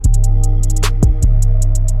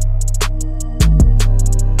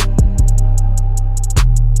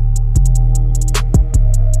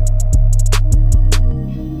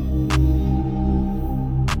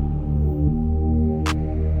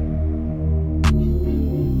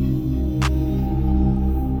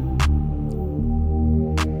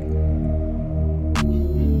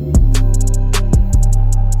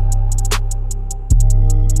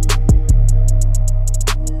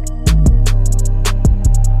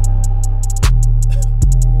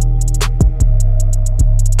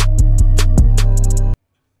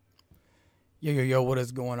Yo, what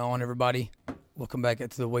is going on, everybody? Welcome back to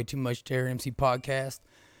the Way Too Much JRMC podcast.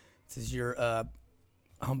 This is your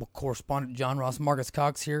humble correspondent, John Ross Marcus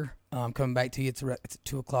Cox here. Coming back to you. It's at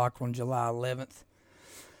 2 o'clock on July 11th.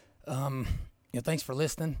 Thanks for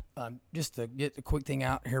listening. Just to get a quick thing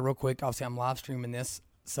out here real quick, obviously I'm live streaming this,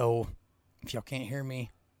 so if y'all can't hear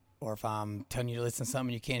me, or if I'm telling you to listen to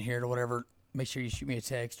something you can't hear it or whatever, make sure you shoot me a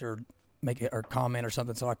text or make it or comment or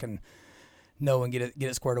something so I can know and get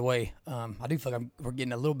it squared away. I do feel like we're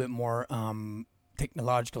getting a little bit more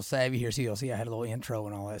technological savvy here. So you'll see I had a little intro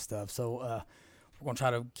and all that stuff. So we're going to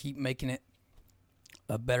try to keep making it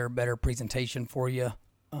a better presentation for you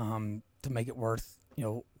to make it worth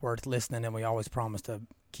listening. And we always promise to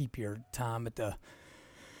keep your time at the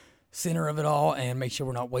center of it all and make sure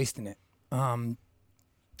we're not wasting it.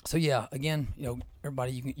 So yeah, again,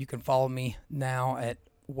 everybody, you can follow me now at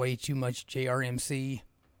Way Too Much JRMC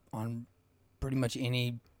on pretty much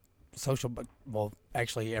any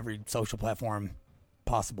every social platform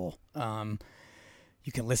possible. You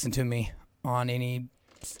can listen to me on any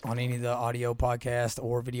of the audio podcast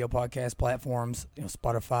or video podcast platforms,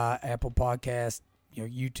 Spotify, Apple Podcast,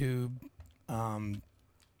 YouTube,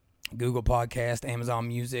 Google Podcast, Amazon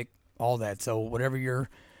Music, all that. So whatever your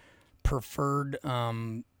preferred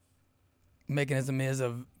mechanism is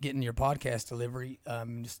of getting your podcast delivery,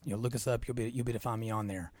 just look us up. You'll be able to find me on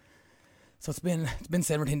there. So it's been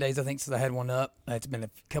 17 days, I think, since I had one up. It's been a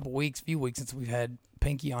few weeks since we've had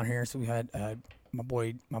Pinky on here. So we had my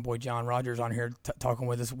boy John Rogers on here talking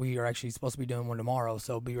with us. We are actually supposed to be doing one tomorrow,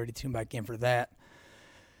 so be ready to tune back in for that.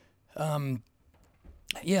 Today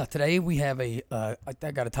we have I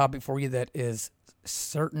got a topic for you that is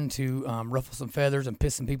certain to ruffle some feathers and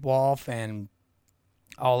piss some people off and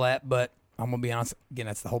all that. But I'm gonna be honest. Again,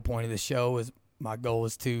 that's the whole point of this show. Is my goal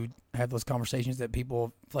is to have those conversations that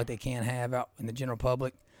people feel like they can't have out in the general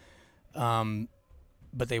public,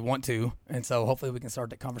 but they want to. And so hopefully we can start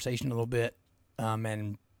that conversation a little bit,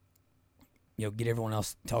 and get everyone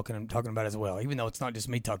else talking about it as well. Even though it's not just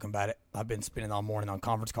me talking about it, I've been spending all morning on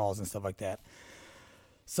conference calls and stuff like that.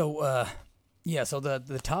 So so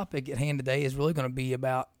the topic at hand today is really going to be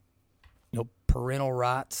about parental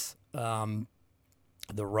rights, the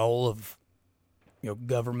role of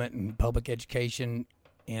government and public education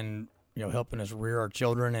in helping us rear our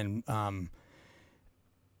children and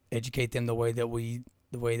educate them the way that we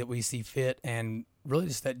see fit, and really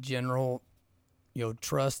just that general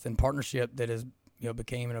trust and partnership that has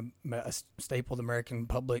became a staple of the American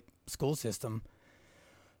public school system.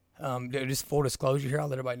 Just full disclosure here, I'll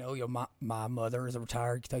let everybody know. My mother is a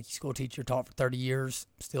retired Kentucky school teacher, taught for 30 years,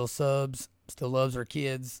 still loves her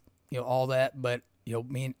kids, all that, but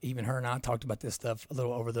me and even her and I talked about this stuff a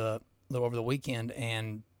little over the weekend,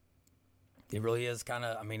 and it really is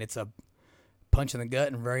it's a punch in the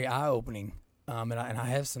gut and very eye opening. And I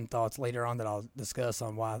have some thoughts later on that I'll discuss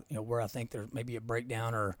on why where I think there may be a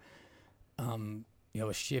breakdown or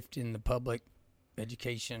a shift in the public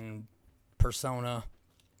education persona,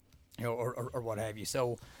 or what have you.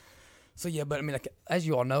 So yeah, but as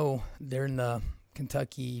you all know, during the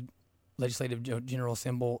Kentucky Legislative General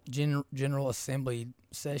Assembly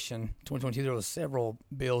session 2022, there was several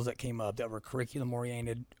bills that came up that were curriculum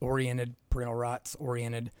oriented, parental rights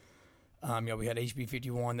oriented. We had HB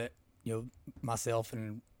 51 that myself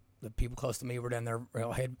and the people close to me were down there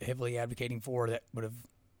heavily advocating for, that would have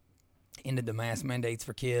ended the mask mandates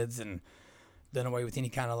for kids and done away with any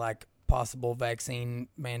kind of possible vaccine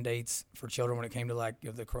mandates for children when it came to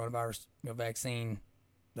the coronavirus vaccine,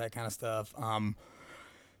 that kind of stuff.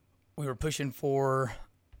 We were pushing for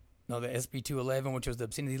the SB 211, which was the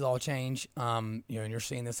obscenity law change. And you're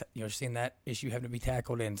seeing this, seeing that issue having to be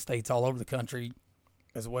tackled in states all over the country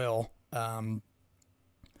as well.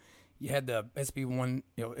 You had the SB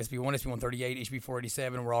 138, HB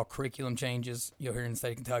 487 were all curriculum changes. Here in the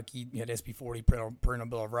state of Kentucky, you had SB 40, Parental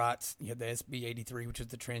Bill of Rights. You had the SB 83, which was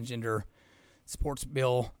the transgender sports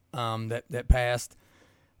bill that passed.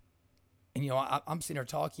 And I'm sitting here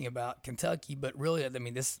talking about Kentucky, but really,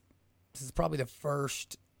 this is probably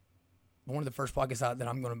one of the first podcasts out that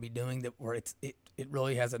I'm going to be doing where it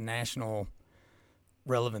really has a national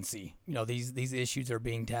relevancy. These issues are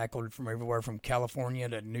being tackled from everywhere, from California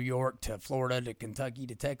to New York to Florida to Kentucky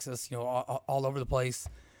to Texas, all over the place.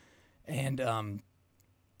 And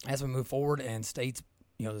as we move forward and states,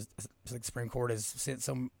 the Supreme Court has sent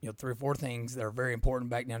some 3 or 4 things that are very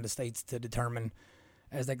important back down to states to determine.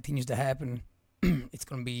 As that continues to happen, it's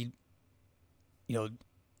going to be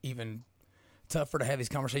even tougher to have these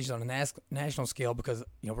conversations on a national scale, because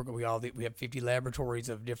we have 50 laboratories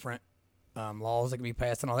of different laws that can be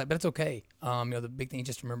passed and all that, but it's okay. The big thing is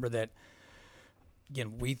just remember that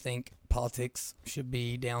again, we think politics should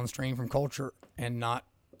be downstream from culture and not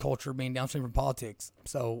culture being downstream from politics.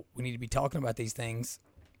 So we need to be talking about these things,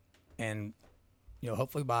 and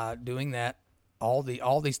hopefully by doing that, all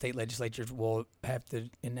these state legislatures will have to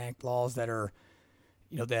enact laws that are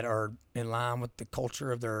that are in line with the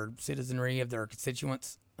culture of their citizenry, of their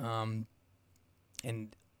constituents. And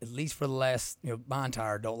at least for the last, my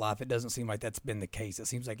entire adult life, it doesn't seem like that's been the case. It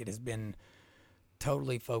seems like it has been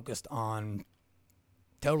totally focused on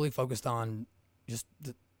just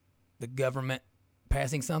the government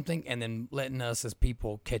passing something and then letting us as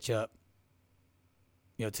people catch up,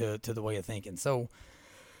 to the way of thinking. So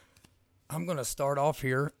I'm going to start off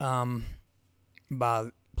here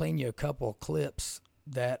by playing you a couple of clips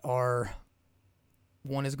that are.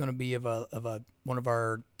 One is going to be of one of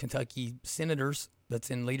our Kentucky senators that's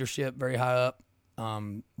in leadership, very high up.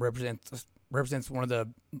 Represents one of the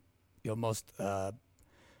most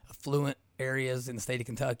affluent areas in the state of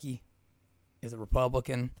Kentucky. Is a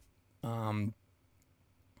Republican. Seems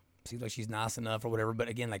like she's nice enough or whatever. But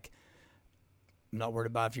again, like, I'm not worried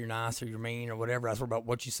about if you're nice or you're mean or whatever. I was worried about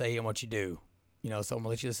what you say and what you do. So I'm going to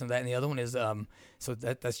let you listen to that. And the other one is, so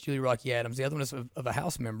that's Julie Rocky Adams. The other one is of a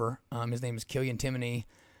House member. His name is Killian Timoney.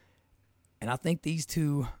 And I think these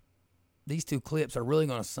two clips are really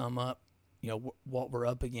going to sum up, what we're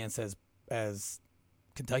up against as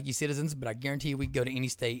Kentucky citizens. But I guarantee you, we go to any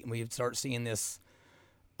state and we'd start seeing this,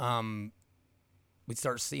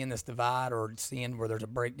 divide, or seeing where there's a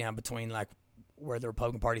breakdown between like where the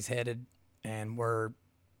Republican Party's headed and where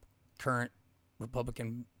current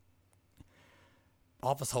Republican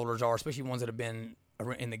office holders are, especially ones that have been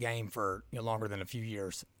in the game for longer than a few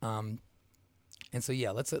years. And so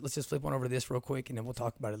let's just flip on over to this real quick, and then we'll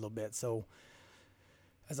talk about it a little bit. So,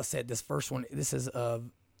 as I said, this first one, this is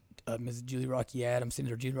Ms. Julie Rocky Adams.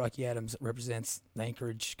 Senator Julie Rocky Adams represents the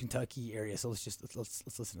Anchorage, Kentucky area. So let's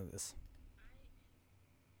listen to this.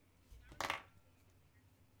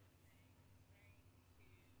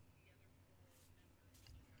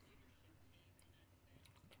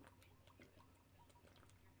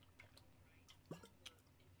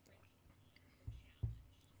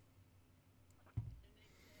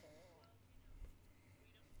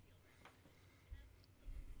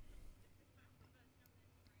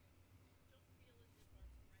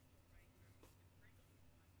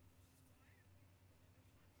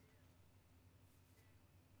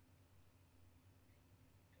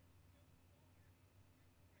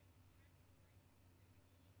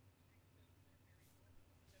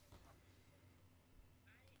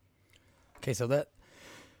 Okay, so that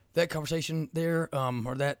conversation there,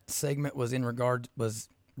 or that segment was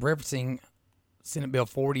referencing Senate Bill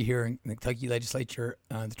 40 here in the Kentucky Legislature,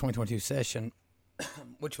 the 2022 session,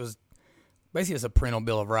 which was basically just a parental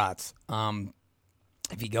bill of rights.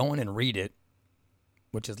 If you go in and read it,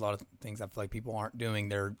 which is a lot of things I feel like people aren't doing,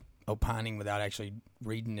 they're opining without actually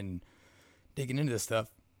reading and digging into this stuff.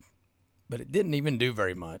 But it didn't even do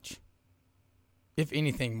very much, if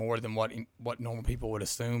anything more than what normal people would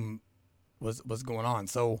assume was going on.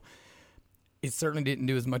 So it certainly didn't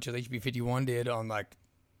do as much as HB 51 did on like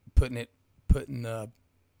putting the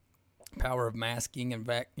power of masking and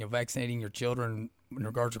vaccinating your children in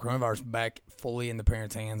regards to coronavirus back fully in the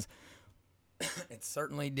parents' hands. It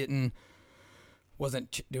certainly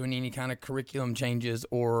wasn't doing any kind of curriculum changes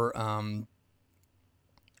or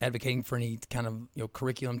advocating for any kind of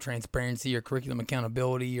curriculum transparency or curriculum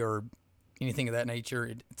accountability or anything of that nature.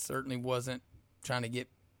 It certainly wasn't trying to get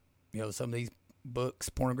some of these books,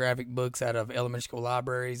 pornographic books, out of elementary school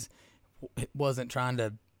libraries. It wasn't trying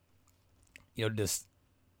to just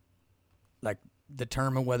like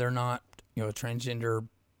determine whether or not a transgender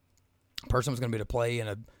person was going to be able to play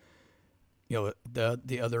in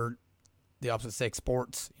the opposite sex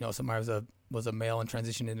sports. Somebody was a male and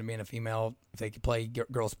transitioned into being a female, if they could play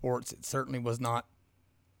girl sports. It certainly was not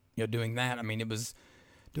doing that. I mean, it was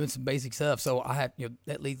doing some basic stuff. So I have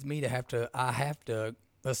that leads me to have to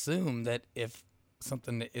assume that if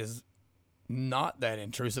something is not that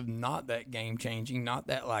intrusive, not that game changing, not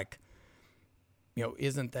that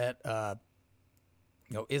isn't that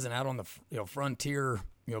isn't out on the frontier,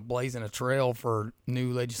 blazing a trail for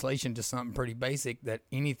new legislation, to something pretty basic, that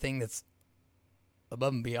anything that's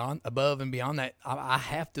above and beyond that, I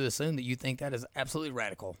have to assume that you think that is absolutely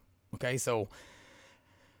radical. Okay, so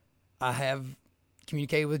I have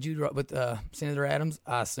communicated with Senator Adams.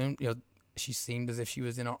 I assumed she seemed as if she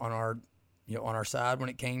was on our side when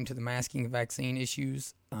it came to the masking and vaccine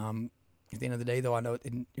issues. At the end of the day, though, I know it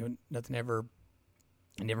didn't, nothing ever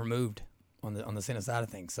moved on the Senate side of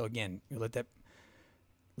things. So again, let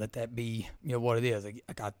that be what it is. I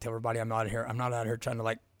tell everybody I'm not out here trying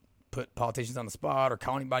to put politicians on the spot or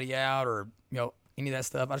call anybody out or any of that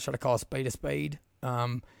stuff. I just try to call a spade,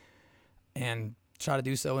 and try to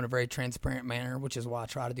do so in a very transparent manner, which is why I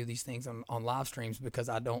try to do these things on live streams, because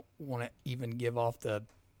I don't want to even give off the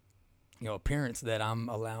appearance that I'm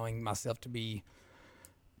allowing myself to be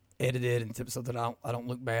edited and so that I don't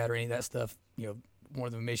look bad or any of that stuff. One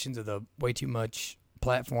of the missions of the way too much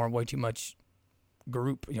platform, way too much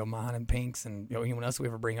group, mine and Pink's and anyone else we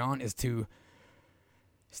ever bring on is to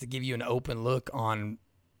give you an open look on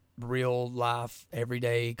real life,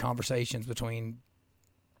 everyday conversations between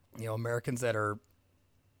Americans that are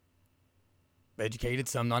educated,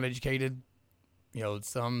 some not educated,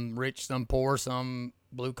 some rich, some poor, some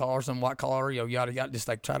blue collar, some white collar, yada yada. Just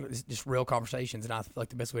like just real conversations, and I feel like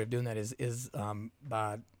the best way of doing that is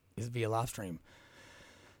via live stream.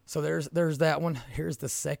 So there's that one. Here's the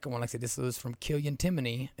second one. Like I said, this was from Killian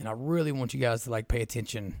Timoney, and I really want you guys to pay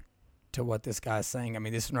attention to what this guy's saying. I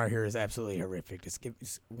mean, this one right here is absolutely horrific. Just give me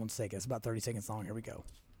 1 second. It's about 30 seconds long. Here we go.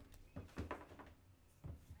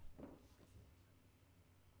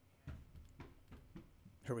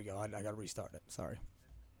 Here we go. I got to restart it. Sorry.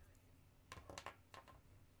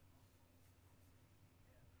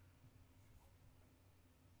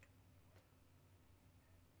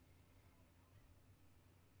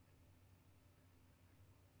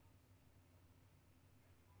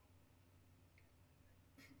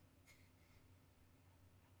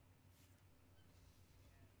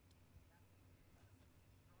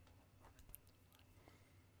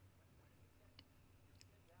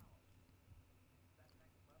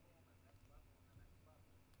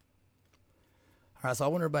 All right, so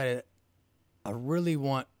I really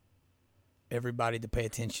want everybody to pay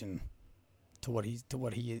attention to what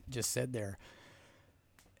he just said there.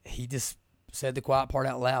 He just said the quiet part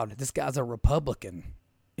out loud. This guy's a Republican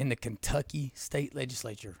in the Kentucky state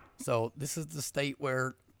legislature. So this is the state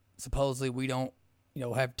where supposedly we don't,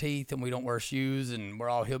 have teeth and we don't wear shoes and we're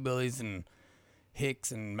all hillbillies and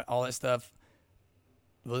hicks and all that stuff.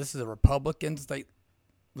 Well, this is a Republican state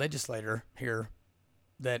legislator here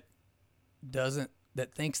that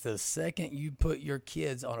thinks the second you put your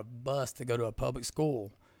kids on a bus to go to a public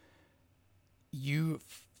school, you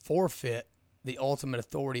forfeit the ultimate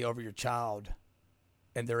authority over your child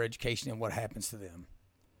and their education and what happens to them.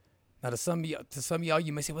 Now, to some of y'all,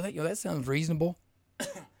 you may say, "Well, that sounds reasonable."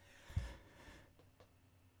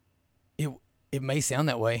 It may sound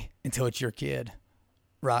that way until it's your kid,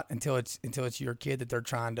 right? Until it's your kid that they're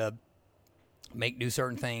trying to make do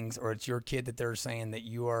certain things, or it's your kid that they're saying that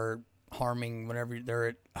you are harming whenever they're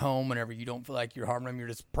at home, whenever you don't feel like you're harming them, you're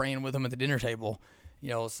just praying with them at the dinner table,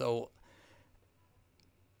 so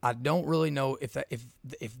I don't really know if that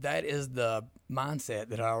is the mindset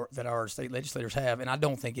that our state legislators have, and I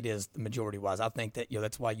don't think it is majority wise. I think that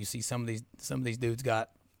that's why you see some of these dudes got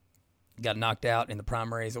knocked out in the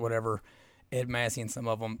primaries or whatever, Ed Massey and some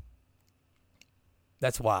of them.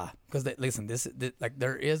 That's why, because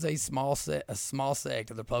there is a small sect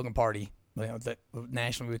of the Republican Party. That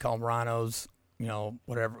nationally we call them rhinos,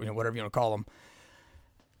 whatever you want to call them,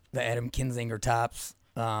 the Adam Kinzinger types.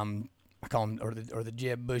 I call them, or the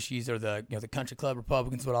Jeb Bushies, or the the country club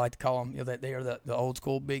Republicans, what I like to call them. That they are the old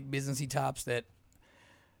school big businessy types that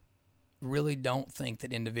really don't think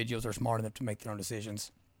that individuals are smart enough to make their own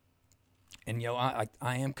decisions. And I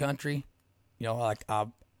am country, I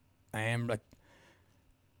am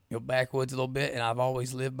backwoods a little bit, and I've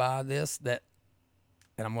always lived by this.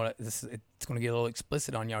 And it's gonna get a little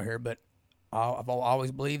explicit on y'all here, but I've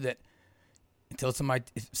always believed that if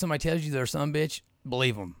somebody tells you they're some bitch,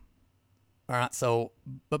 believe them. All right. So,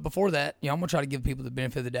 but before that, I'm gonna try to give people the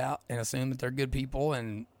benefit of the doubt and assume that they're good people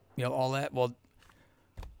and all that. Well,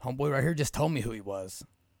 homeboy right here just told me who he was.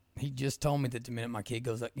 He just told me that the minute my kid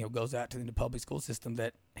goes out to the public school system,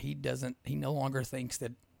 that he no longer thinks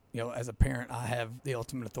that as a parent I have the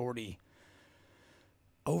ultimate authority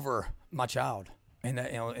over my child. And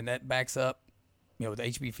that and that backs up, the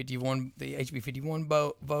HB 51, the HB 51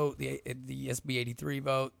 vote, the SB 83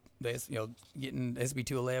 vote, getting SB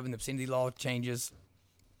 211, the obscenity law changes.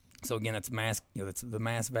 So again, it's it's the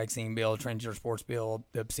mass vaccine bill, transgender sports bill,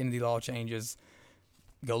 the obscenity law changes.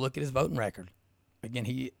 Go look at his voting record. Again,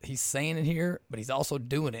 he's saying it here, but he's also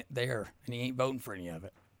doing it there, and he ain't voting for any of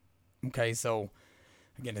it. Okay, so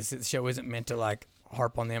again, this show isn't meant to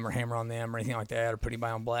harp on them or hammer on them or anything like that, or put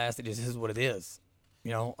anybody on blast. It just is what it is.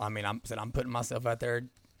 I'm putting myself out there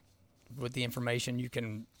with the information. You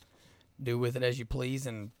can do with it as you please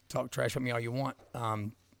and talk trash with me all you want.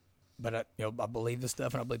 But I believe this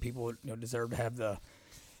stuff, and I believe people deserve to have the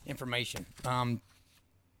information.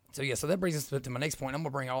 So that brings us to my next point.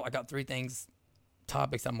 I got 3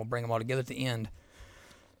 topics. I'm gonna bring them all together at the end.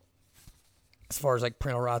 as far as like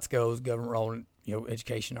parental rights goes, government role, in,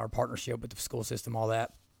 education, our partnership with the school system, all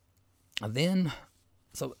that. And then,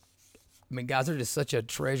 so I mean, guys, there's just such a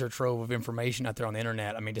treasure trove of information out there on the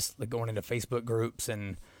internet. I mean, just like going into Facebook groups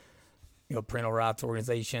and parental rights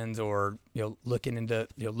organizations, or looking into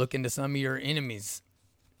some of your enemies'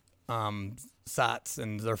 sites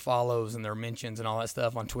and their follows and their mentions and all that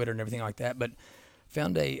stuff on Twitter and everything like that. But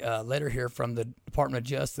found a letter here from the Department of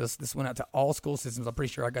Justice. This went out to all school systems. I'm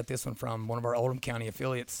pretty sure I got this one from one of our Oldham County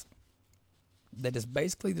affiliates. That is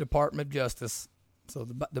basically the Department of Justice, so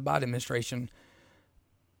the Biden administration,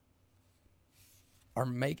 are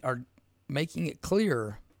making it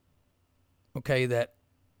clear, okay, that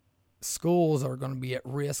schools are going to be at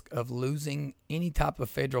risk of losing any type of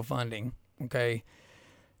federal funding, okay,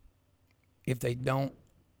 if they don't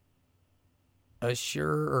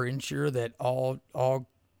ensure that all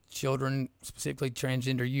children, specifically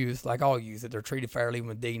transgender youth, like all youth, that they're treated fairly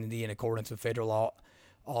with dignity in accordance with federal law,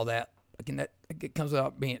 all that. Again, that it comes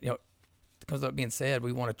out being being said,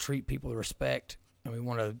 we want to treat people with respect, and we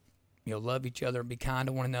want to love each other and be kind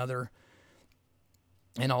to one another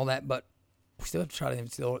and all that, but we still have to try to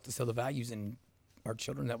instill the values in our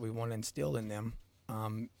children that we want to instill in them.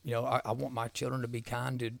 I want my children to be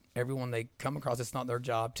kind to everyone they come across. It's not their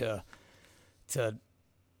job to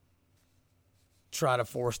try to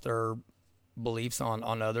force their beliefs on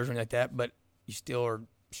others or anything like that, but you still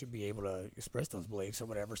should be able to express those beliefs or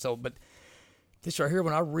whatever. So, but this right here,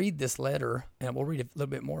 when I read this letter, and we'll read a little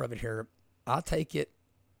bit more of it here, I take it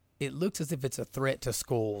looks as if it's a threat to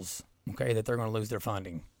schools, okay, that they're going to lose their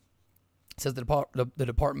funding. It says the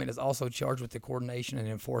department is also charged with the coordination and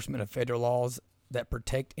enforcement of federal laws that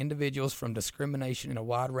protect individuals from discrimination in a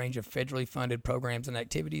wide range of federally funded programs and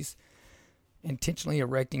activities, intentionally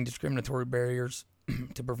erecting discriminatory barriers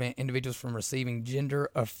to prevent individuals from receiving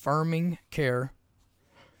gender-affirming care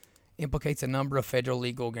implicates a number of federal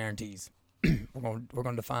legal guarantees. We're going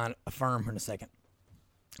to define affirm here in a second.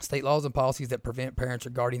 State laws and policies that prevent parents or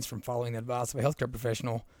guardians from following the advice of a healthcare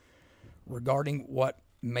professional regarding what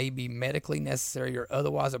may be medically necessary or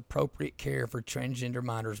otherwise appropriate care for transgender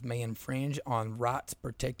minors may infringe on rights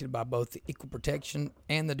protected by both the Equal Protection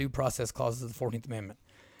and the Due Process Clauses of the 14th Amendment.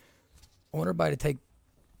 I want everybody to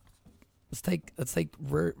let's take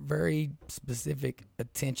very specific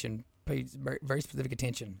attention, pay very specific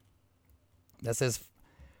attention. That says,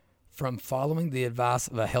 from following the advice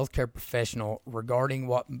of a healthcare professional regarding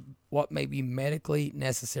what may be medically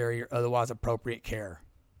necessary or otherwise appropriate care.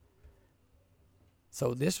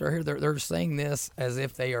 So this right here, they're saying this as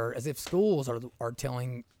if schools are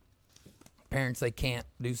telling parents they can't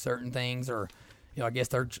do certain things, or I guess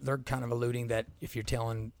they're kind of alluding that if you're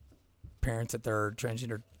telling parents that their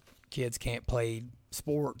transgender kids can't play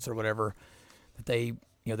sports or whatever, that they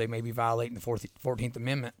may be violating the 14th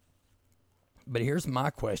Amendment. But here's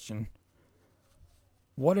my question.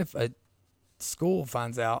 What if a school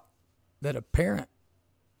finds out that a parent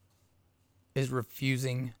is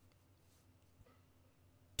refusing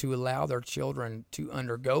to allow their children to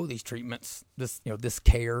undergo these treatments, this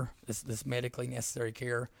care, this medically necessary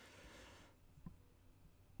care,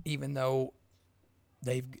 even though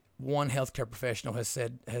one healthcare professional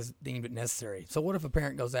has deemed it necessary? So what if a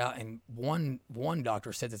parent goes out and one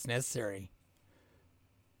doctor says it's necessary,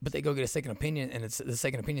 but they go get a second opinion, and the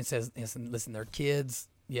second opinion says, listen, they're kids.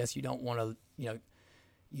 Yes, you don't want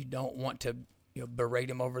to berate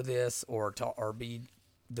them over this or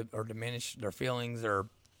diminish their feelings or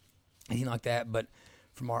anything like that. But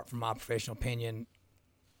from my professional opinion,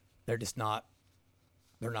 they're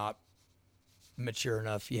not mature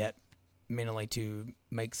enough yet mentally to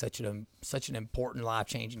make such an important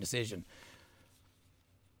life-changing decision.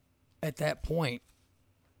 At that point,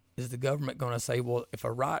 is the government going to say, well, if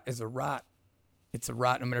a right is a right, it's a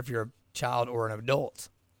right no matter if you're a child or an adult?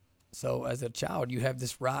 So as a child, you have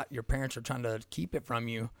this right. Your parents are trying to keep it from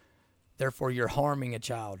you. Therefore, you're harming a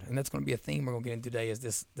child. And that's going to be a theme we're going to get into today,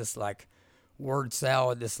 is this like word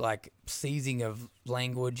salad, this like seizing of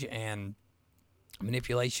language and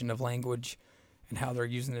manipulation of language and how they're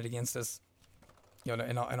using it against us,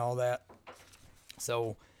 and all that.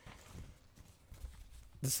 So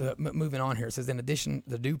this moving on here, it says, in addition,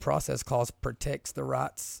 the Due Process Clause protects the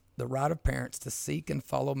right of parents to seek and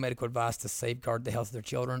follow medical advice to safeguard the health of their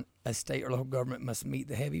children. A state or local government must meet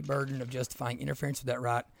the heavy burden of justifying interference with that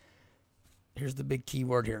right. Here's the big key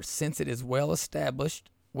word here. Since it is well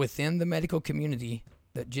established within the medical community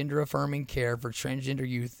that gender-affirming care for transgender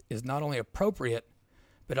youth is not only appropriate,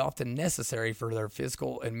 but often necessary for their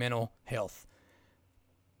physical and mental health.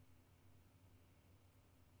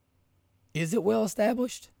 Is it well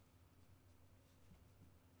established?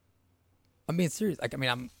 I'm being serious.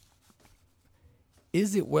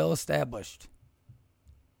 Is it well established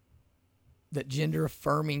that gender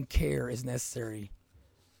affirming care is necessary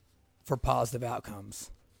for positive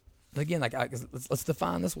outcomes? Again, let's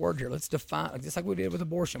define this word here. Let's define, just like we did with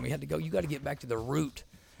abortion. We had to go. You got to get back to the root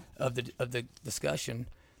of the discussion,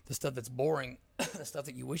 the stuff that's boring, the stuff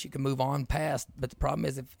that you wish you could move on past. But the problem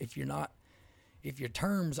is, if your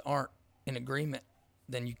terms aren't in agreement,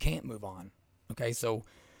 then you can't move on. Okay, so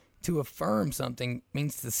to affirm something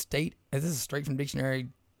means to state. This is straight from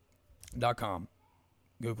dictionary.com.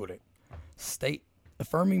 Googled it.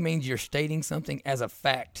 Affirming means you're stating something as a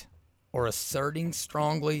fact or asserting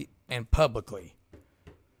strongly and publicly.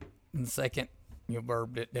 And the second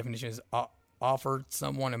verb definition is offer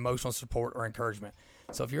someone emotional support or encouragement.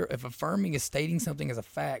 So if affirming is stating something as a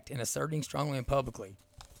fact and asserting strongly and publicly,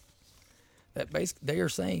 that they are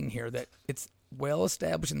saying here that it's well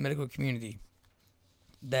established in the medical community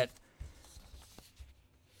that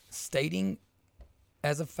stating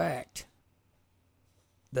as a fact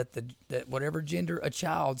that whatever gender a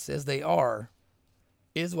child says they are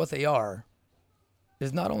is what they are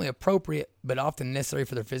is not only appropriate but often necessary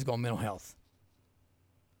for their physical and mental health.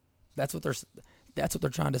 That's what they're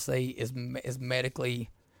trying to say is medically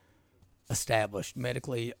established.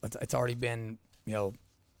 Medically, it's already been,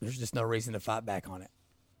 there's just no reason to fight back on it.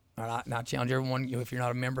 All right, now I challenge everyone, if you're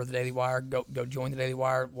not a member of the Daily Wire, go join the Daily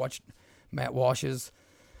Wire. Watch Matt Walsh's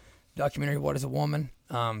documentary, What is a Woman?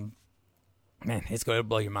 Man, it's going to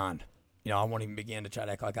blow your mind. I won't even begin to try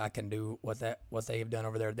to act like I can do what they have done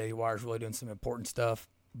over there. Daily Wire is really doing some important stuff.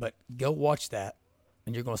 But go watch that,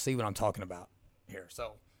 and you're going to see what I'm talking about here.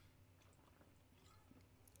 So,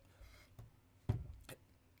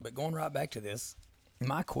 but going right back to this,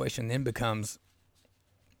 my question then becomes,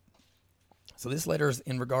 so this letter is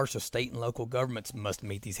in regards to state and local governments must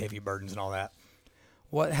meet these heavy burdens and all that.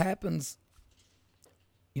 What happens,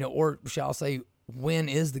 or shall I say, when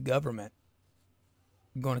is the government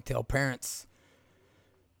going to tell parents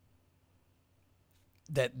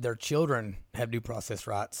that their children have due process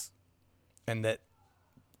rights and that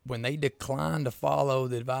when they decline to follow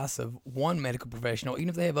the advice of one medical professional, even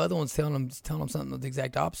if they have other ones telling them something the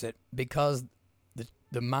exact opposite, because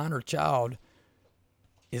the minor child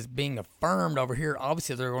is being affirmed over here,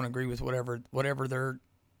 obviously they're going to agree with whatever they're,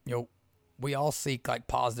 we all seek like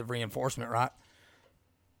positive reinforcement, right?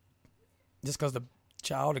 Just because the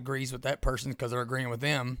child agrees with that person because they're agreeing with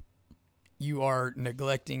them, you are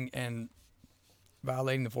neglecting and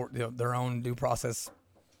violating their own due process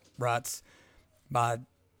rights by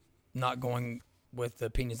not going with the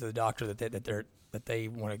opinions of the doctor that they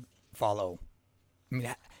want to follow. I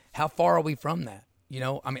mean, how far are we from that?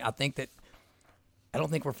 I don't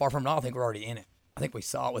think we're far from it all. I think we're already in it. I think we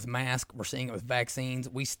saw it with masks. We're seeing it with vaccines.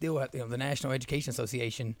 We still have, the National Education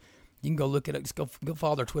Association. You can go look at it. Just go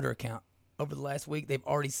follow their Twitter account. Over the last week, they've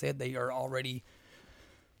already said they are already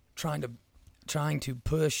trying to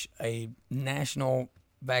push a national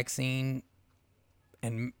vaccine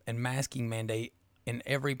and masking mandate in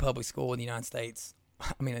every public school in the United States.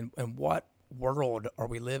 I mean, in what world are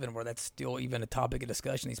we living where that's still even a topic of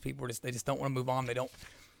discussion? These people they just don't want to move on. They don't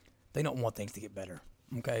want things to get better.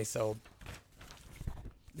 Okay, so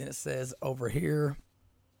then it says over here,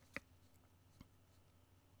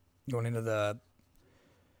 going into the,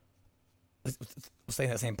 let's say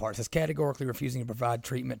that same part. It says categorically refusing to provide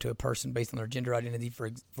treatment to a person based on their gender identity,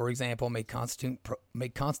 for example, may constitute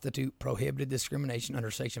prohibited discrimination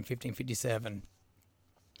under Section 1557.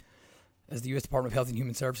 As the U.S. Department of Health and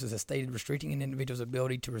Human Services has stated, restricting an individual's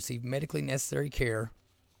ability to receive medically necessary care,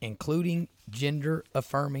 including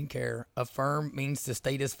gender-affirming care. Affirm means to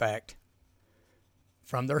state as fact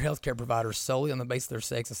from their healthcare providers solely on the basis of their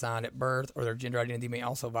sex assigned at birth or their gender identity may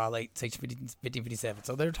also violate Section 1557.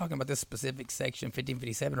 So they're talking about this specific Section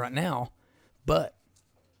 1557 right now, but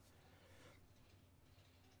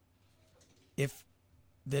if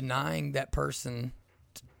denying that person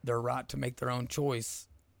their right to make their own choice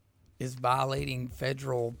is violating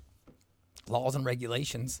federal laws and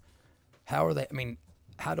regulations, how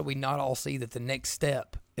do we not all see that the next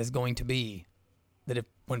step is going to be that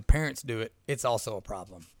when parents do it, it's also a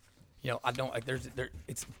problem?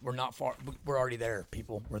 We're not far. We're already there,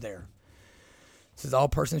 people. We're there. It says all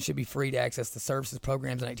persons should be free to access the services,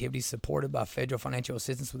 programs, and activities supported by federal financial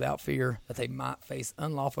assistance without fear that they might face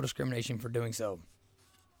unlawful discrimination for doing so.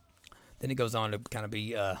 Then it goes on to kind of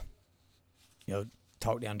be,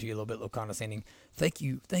 talk down to you a little condescending. Thank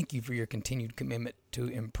you for your continued commitment to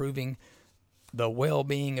improving the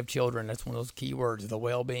well-being of children. That's one of those key words, the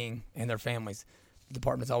well-being and their families. The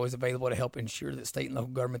department is always available to help ensure that state and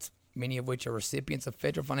local governments, many of which are recipients of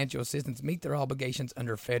federal financial assistance, meet their obligations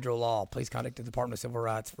under federal law. Please contact the Department of Civil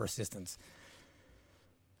Rights for assistance.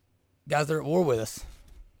 guys that are at war with us.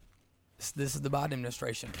 This is the Biden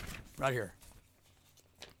administration right here.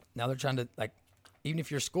 Now they're trying to, like, even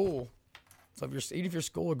if your school, even if your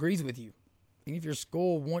school agrees with you, even if your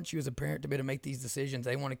school wants you as a parent to be able to make these decisions,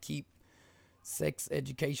 they want to keep sex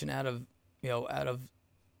education out of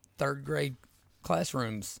third grade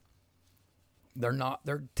classrooms. They're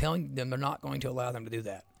telling them they're not going to allow them to do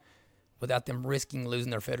that without them risking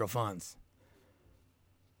losing their federal funds.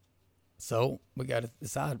 So we got to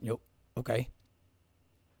decide, okay,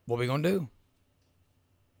 what are we going to do?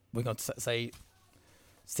 We're going to say,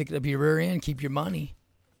 stick it up your rear end, keep your money.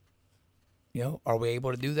 Are we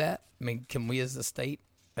able to do that? I mean, can we as a state,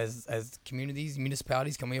 as communities,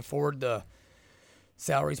 municipalities, can we afford the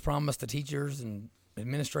salaries promised to teachers and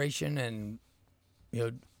administration and,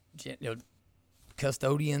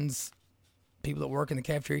 custodians, people that work in the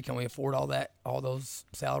cafeteria? Can we afford all those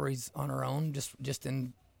salaries on our own, just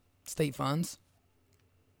in state funds?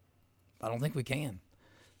 I don't think we can.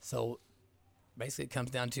 So basically it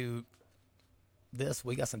comes down to this.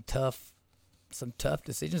 We got some tough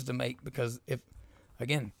decisions to make, because if,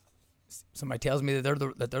 again, somebody tells me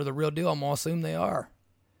that they're the real deal, I'm gonna assume they are.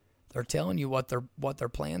 They're telling you what their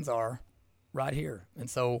plans are right here. And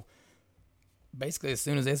so basically, as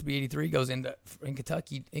soon as SB 83 goes in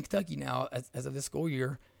Kentucky now, as of this school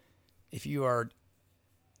year, if you are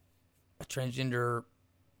a transgender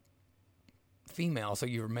female, so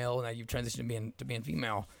you're male and now you've transitioned to being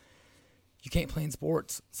female, you can't play in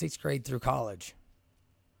sports 6th grade through college.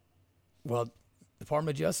 Well, the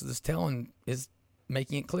Department of Justice is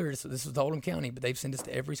making it clear. So this was Oldham County, but they've sent this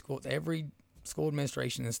to every school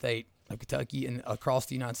administration in the state of Kentucky and across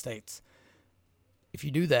the United States. If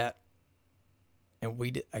you do that, and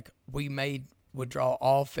we may withdraw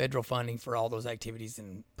all federal funding for all those activities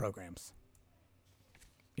and programs.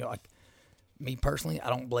 Me personally,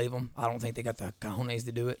 I don't believe them. I don't think they got the cojones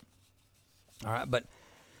to do it. All right, but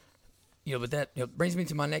but that brings me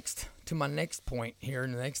to my next point here,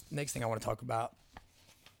 and the next thing I want to talk about.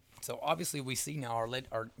 So obviously, we see now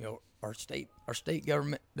our state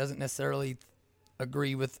government doesn't necessarily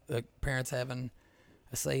agree with parents having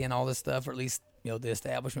a say in all this stuff, or at least the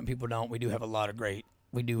establishment people don't. We do have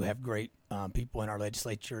great people in our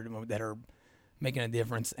legislature that are making a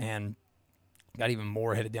difference, and got even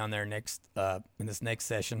more headed down there in this next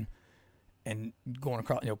session, and going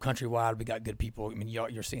across countrywide. We got good people. I mean,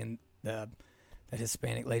 you're seeing that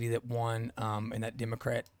Hispanic lady that won in that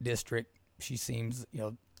Democrat district. She seems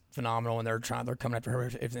phenomenal, and they're coming after her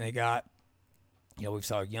everything they got. We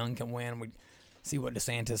saw Young can win. We see what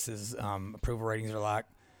DeSantis's approval ratings are like.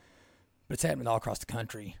 But it's happening all across the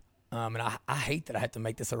country. And I hate that I have to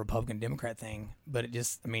make this a Republican-Democrat thing, but it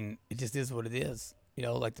just is what it is.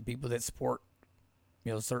 Like the people that support,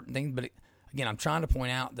 certain things. But again, I'm trying to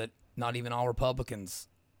point out that not even all Republicans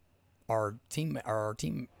are our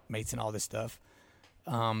teammates in all this stuff.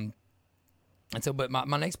 And so, but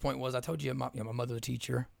my next point was, I told you my mother's a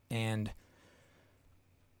teacher, and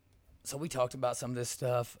so we talked about some of this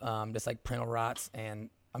stuff, just like parental rights, and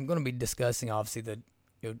I'm going to be discussing obviously the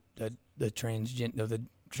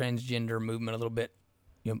transgender movement a little bit,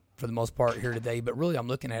 for the most part here today. But really, I'm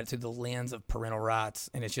looking at it through the lens of parental rights,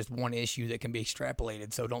 and it's just one issue that can be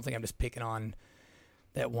extrapolated. So don't think I'm just picking on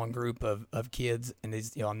that one group of kids. And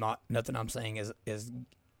these, nothing I'm saying is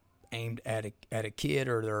aimed at a kid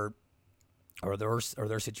or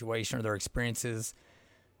their situation or their experiences,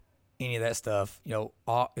 any of that stuff.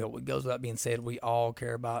 It goes without being said, we all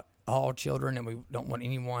care about all children, and we don't want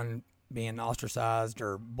anyone being ostracized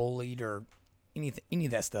or bullied or any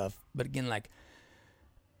of that stuff. But again,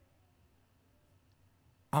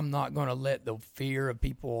 I'm not going to let the fear of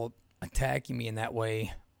people attacking me in that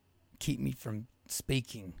way keep me from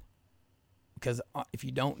speaking. Because if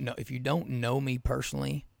you don't know me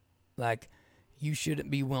personally, you shouldn't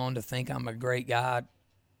be willing to think I'm a great guy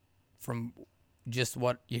from just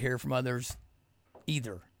what you hear from others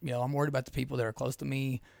either. I'm worried about the people that are close to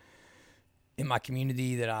me in my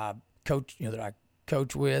community that I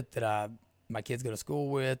coach with, that my kids go to school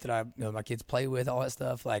with, that my kids play with, all that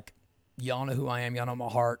stuff. Y'all know who I am, y'all know my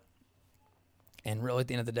heart. And really, at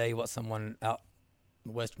the end of the day, what someone out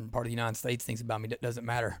in the western part of the United States thinks about me doesn't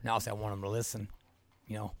matter. Now, obviously, I want them to listen.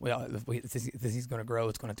 If this is going to grow,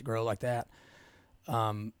 it's going to have to grow like that.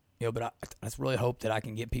 But I just really hope that I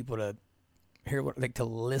can get people to hear to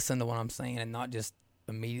listen to what I'm saying, and not just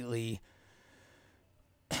immediately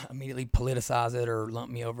politicize it or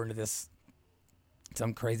lump me over into this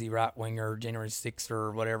some crazy right winger January 6th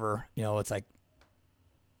or whatever. It's like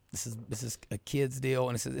this is a kid's deal,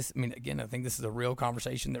 and again, I think this is a real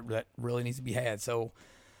conversation that really needs to be had. So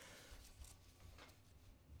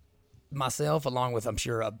myself, along with I'm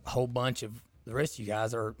sure a whole bunch of the rest of you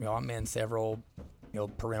guys are, I'm in several,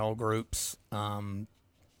 parental groups,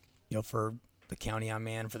 for the county I'm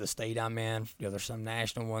in, for the state I'm in. There's some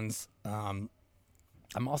national ones. I'm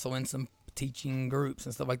also in some teaching groups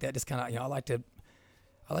and stuff like that. Just kind of, I like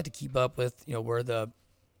to keep up with, where the,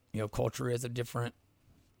 culture is of different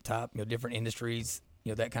type, different industries,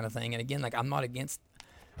 that kind of thing. And again, like I'm not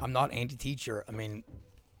anti-teacher. I mean,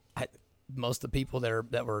 most of the people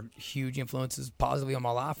that were huge influences positively on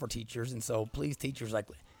my life were teachers, and so please, teachers, like,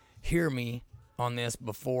 hear me on this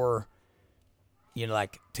before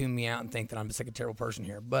like tune me out and think that I'm just like a terrible person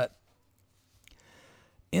here. But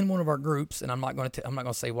in one of our groups, and I'm not going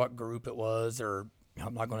to say what group it was, or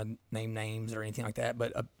I'm not going to name names or anything like that,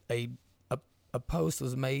 but a post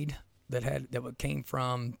was made that came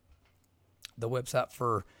from the website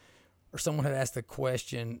or someone had asked the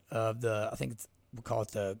question of I think we'll call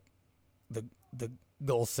it the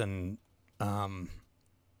Gulson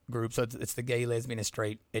group. So it's the Gay, Lesbian, and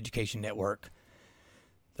Straight Education Network.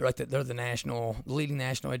 They're the leading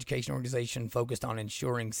national education organization focused on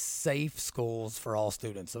ensuring safe schools for all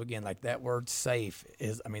students. So again, like that word safe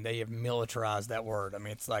they have militarized that word. I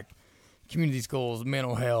mean, it's like community schools,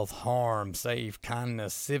 mental health, harm, safe,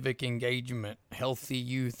 kindness, civic engagement, healthy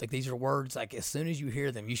youth. Like these are words, like as soon as you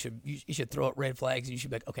hear them, you should throw up red flags, and you should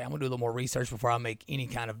be like, okay, I'm going to do a little more research before I make any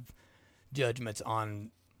kind of judgments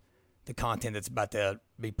on the content that's about to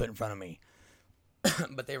be put in front of me.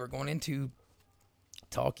 But they were going into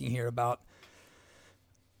talking here about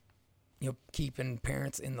keeping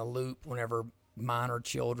parents in the loop whenever minor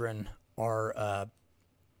children are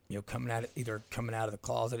coming out of the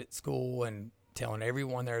closet at school and telling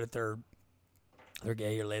everyone there that they're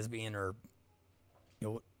gay or lesbian, or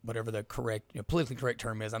whatever the correct politically correct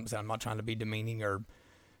term is. I'm not trying to be demeaning or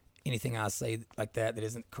anything I say like that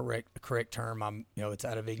isn't a correct term. It's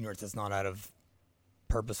out of ignorance. It's not out of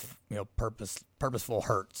purposeful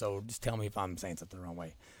hurt. So just tell me if I'm saying something the wrong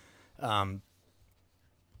way. I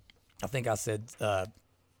think I said,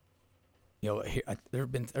 there's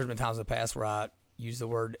been times in the past where I use the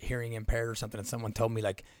word hearing impaired or something, and someone told me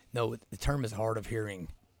like, no, the term is hard of hearing,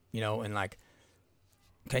 and like,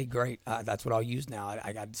 okay, great, that's what I'll use now.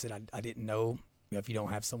 I said I didn't know. If you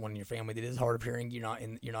don't have someone in your family that is hard of hearing, you're not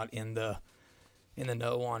in the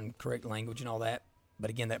know on correct language and all that. But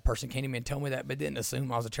again, that person came to me and told me that, but didn't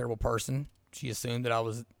assume I was a terrible person. She assumed that I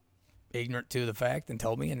was ignorant to the fact and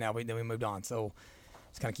told me, and then we moved on. So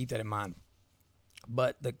just kind of keep that in mind.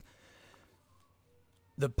 But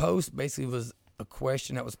the post basically was a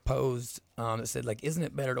question that was posed that said, like, isn't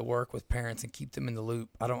it better to work with parents and keep them in the loop?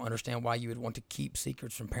 I don't understand why you would want to keep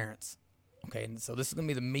secrets from parents. Okay, and so this is going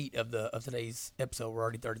to be the meat of today's episode. We're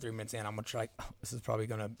already 33 minutes in. I'm going to try. This is probably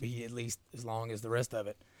going to be at least as long as the rest of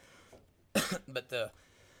it. But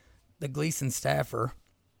the Gleason staffer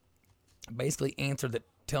basically answered that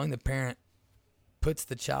telling the parent puts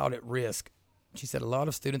the child at risk. She said a lot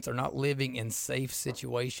of students are not living in safe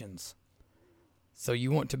situations. So you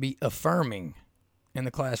want to be affirming in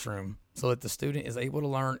the classroom so that the student is able to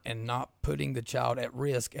learn and not putting the child at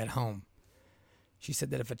risk at home. She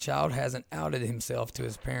said that if a child hasn't outed himself to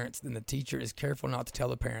his parents, then the teacher is careful not to tell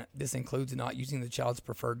the parent. This includes not using the child's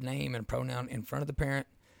preferred name and pronoun in front of the parent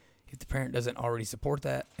if the parent doesn't already support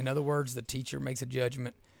that. In other words, the teacher makes a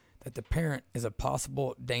judgment that the parent is a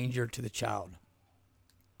possible danger to the child.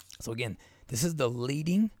 So again, this is the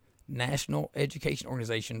leading national education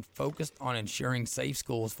organization focused on ensuring safe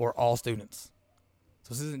schools for all students.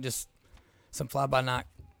 So this isn't just some fly-by-night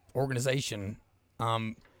organization.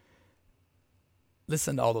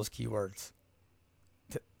 Listen to all those keywords.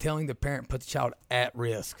 Telling the parent puts the child at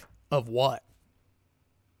risk of what?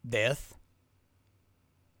 Death?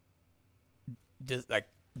 Like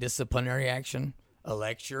disciplinary action? A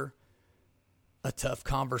lecture? A tough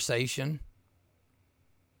conversation?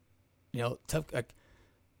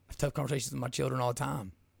 Tough conversations with my children all the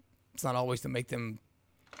time. It's not always to make them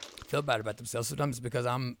feel bad about themselves. Sometimes it's because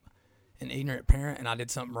I'm an ignorant parent and I did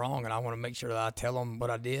something wrong, and I want to make sure that I tell them what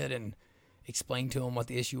I did and explain to them what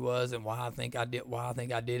the issue was and why I think I did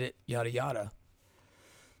it, yada yada.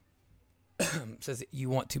 Says that you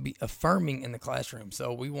want to be affirming in the classroom.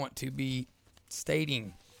 So we want to be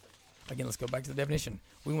stating, again, let's go back to the definition.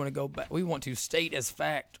 We want to state as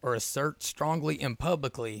fact or assert strongly and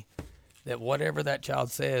publicly that whatever that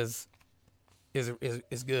child says is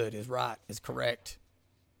good, is right, is correct,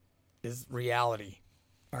 is reality.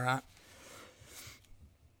 All right?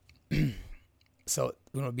 So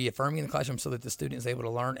we want to be affirming in the classroom so that the student is able to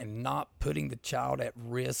learn and not putting the child at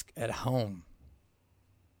risk at home.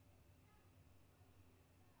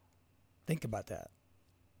 Think about that.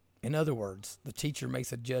 In other words, the teacher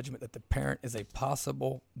makes a judgment that the parent is a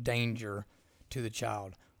possible danger to the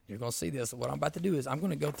child. You're going to see this. What I'm about to do is I'm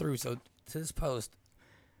going to go through. So to this post,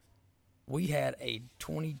 we had a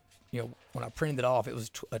 20, when I printed it off, it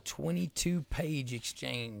was a 22-page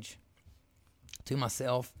exchange to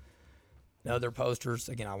myself and other posters.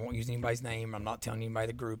 Again, I won't use anybody's name. I'm not telling anybody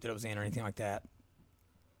the group that it was in or anything like that.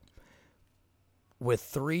 With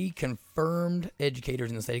 3 confirmed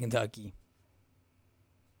educators in the state of Kentucky.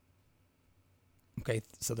 Okay,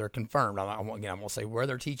 so they're confirmed. I'm going to say where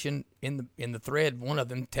they're teaching in the thread. One of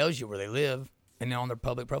them tells you where they live, and then on their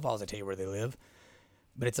public profiles they tell you where they live.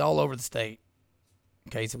 But it's all over the state.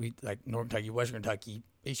 Okay, so we like North Kentucky, Western Kentucky,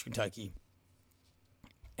 East Kentucky,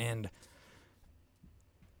 and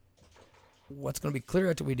what's going to be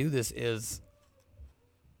clear after we do this is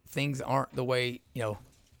things aren't the way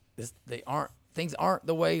things aren't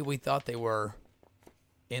the way we thought they were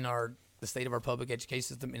in the state of our public education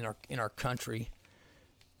system in our country.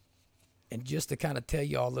 And just to kind of tell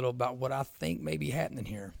you all a little about what I think may be happening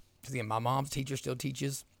here. Because again, my mom's teacher still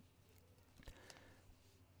teaches.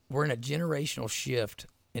 We're in a generational shift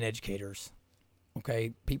in educators.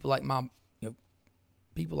 Okay, people like my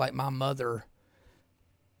mother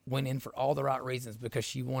went in for all the right reasons because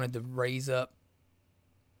she wanted to raise up,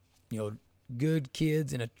 good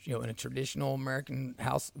kids in a traditional American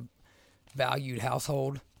valued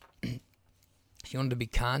household. She wanted to be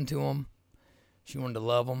kind to them. She wanted to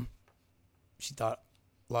love them. She thought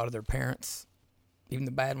a lot of their parents, even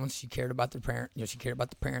the bad ones, she cared about their parents. She cared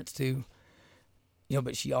about the parents too.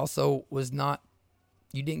 But she also was not.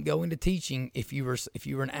 You didn't go into teaching if you were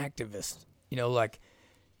an activist. Like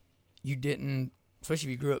you didn't.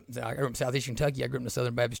 Especially if you grew up. I grew up in Southeastern Kentucky. I grew up in the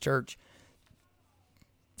Southern Baptist Church.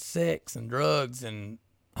 Sex and drugs and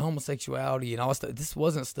homosexuality and all stuff. This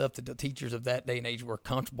wasn't stuff that the teachers of that day and age were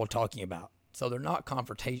comfortable talking about. So they're not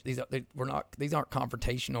confrontation. These aren't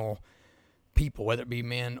confrontational people, whether it be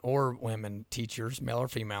men or women teachers, male or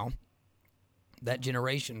female. That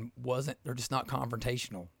generation wasn't. They're just not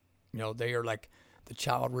confrontational. They are like the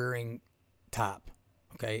child rearing type.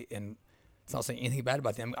 Okay, and it's not saying anything bad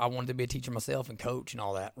about them. I wanted to be a teacher myself and coach and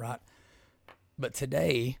all that, right? But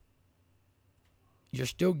today, you're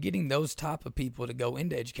still getting those type of people to go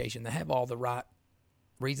into education that have all the right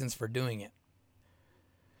reasons for doing it.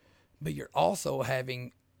 But you're also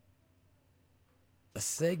having a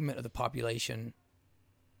segment of the population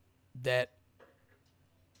that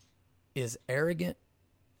is arrogant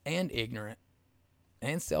and ignorant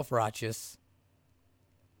and self-righteous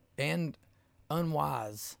and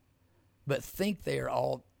unwise, but think they are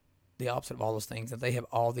all the opposite of all those things, that they have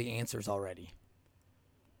all the answers already.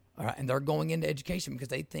 All right, and they're going into education because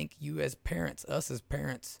they think you as parents, us as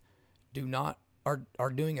parents, are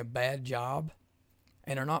doing a bad job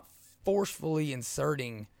and are not forcefully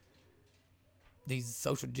inserting these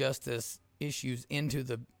social justice issues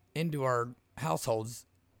into our households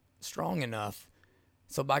strong enough.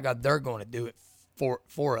 So by God, they're going to do it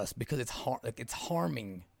for us because it's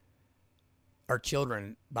harming our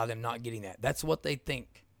children by them not getting that. That's what they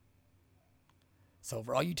think. So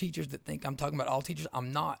for all you teachers that think I'm talking about all teachers,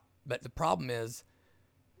 I'm not. But the problem is,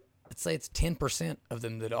 let's say it's 10% of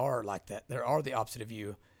them that are like that. They are the opposite of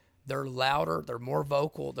you. They're louder, they're more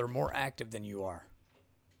vocal, they're more active than you are.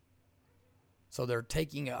 So they're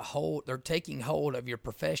taking hold of your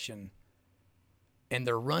profession, and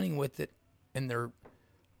they're running with it, and they're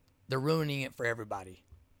ruining it for everybody.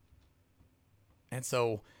 And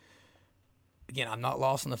so, again, I'm not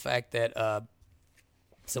lost on the fact that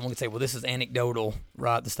someone could say, well, this is anecdotal,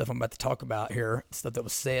 right? The stuff I'm about to talk about here, stuff that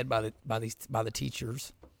was said by the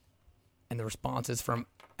teachers, and the responses from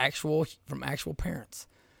actual parents.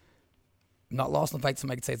 I'm not lost on the fact that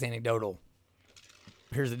somebody could say it's anecdotal.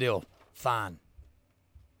 Here's the deal. Fine.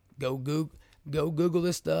 Go Google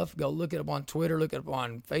this stuff. Go look it up on Twitter. Look it up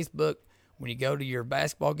on Facebook. When you go to your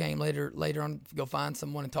basketball game later on, go find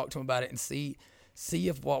someone and talk to them about it and see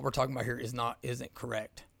if what we're talking about here isn't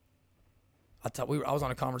correct. I was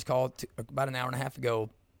on a conference call about an hour and a half ago.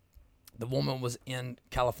 The woman was in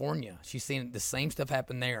California. She's seen the same stuff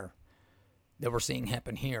happen there that we're seeing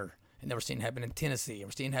happen here. And that we're seeing happen in Tennessee. And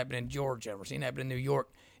we're seeing happen in Georgia. And we're seeing happen in New York.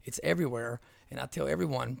 It's everywhere. And I tell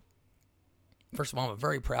everyone, first of all, I'm a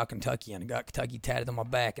very proud Kentuckian. I got Kentucky tatted on my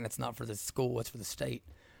back, and it's not for the school; it's for the state.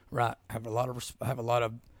 Right? I have a lot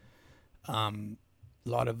of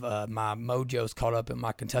my mojo's caught up in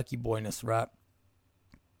my Kentucky boyness, right?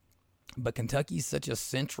 But Kentucky's such a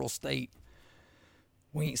central state.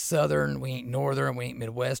 We ain't Southern, we ain't Northern, we ain't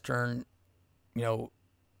Midwestern.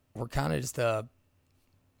 We're kind of just a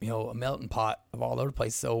melting pot of all over the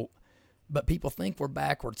place. So, but people think we're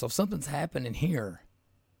backwards. So if something's happening here,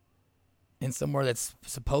 in somewhere that's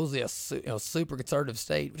supposedly a super conservative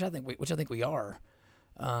state, which I think we are,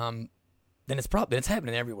 then it's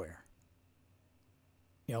happening everywhere.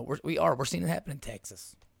 We're seeing it happen in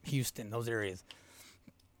Texas, Houston, those areas.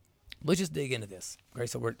 Let's just dig into this. Okay,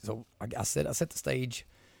 so I set the stage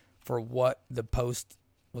for what the post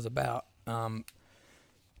was about. And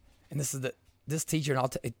this teacher,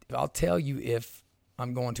 and I'll tell you if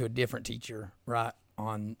I'm going to a different teacher, right,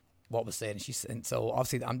 on what was said. And so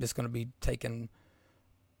obviously I'm just going to be taking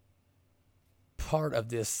part of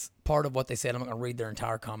what they said. I'm not going to read their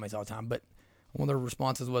entire comments all the time, but one of their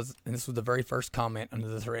responses was, and this was the very first comment under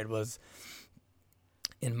the thread, was,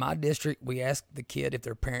 in my district, we ask the kid if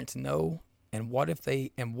their parents know, and what if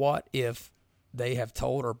they have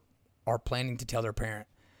told or are planning to tell their parent.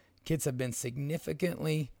 Kids have been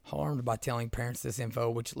significantly harmed by telling parents this info,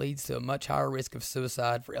 which leads to a much higher risk of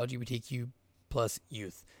suicide for LGBTQ plus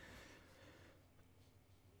youth.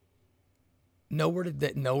 Nowhere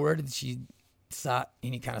did she cite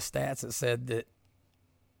any kind of stats that said that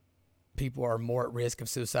people are more at risk of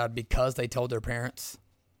suicide because they told their parents.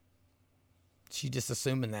 She's just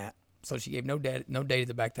assuming that. So she gave no data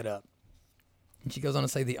to back that up. And she goes on to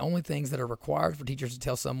say the only things that are required for teachers to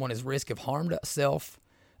tell someone is risk of harm to self,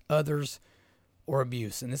 others, or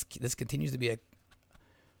abuse. And this continues to be a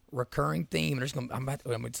recurring theme. And some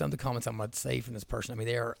of the comments I'm going to say from this person, I mean,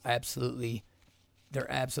 they're absolutely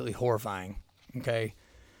horrifying. Okay.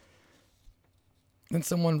 Then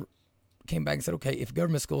someone came back and said, okay, if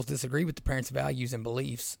government schools disagree with the parents' values and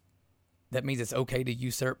beliefs, that means it's okay to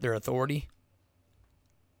usurp their authority.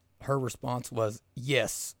 Her response was,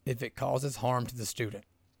 yes, if it causes harm to the student.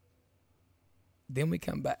 Then we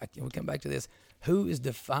come back to this. Who is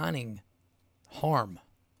defining harm?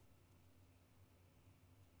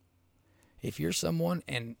 If you're someone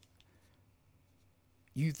and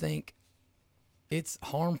you think it's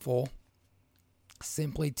harmful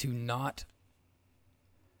simply to not,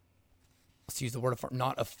 let's use the word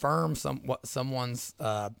not affirm someone's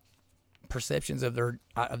perceptions of their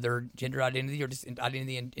gender identity or just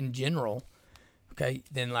identity in general, okay,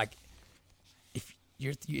 then like if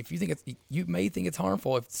you think you may think it's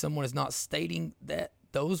harmful if someone is not stating that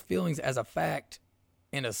those feelings as a fact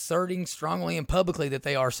and asserting strongly and publicly that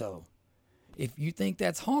they are so. If you think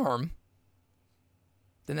that's harm,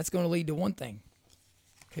 then that's going to lead to one thing.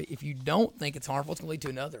 Okay, if you don't think it's harmful, it's going to lead to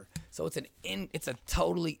another. So it's a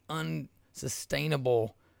totally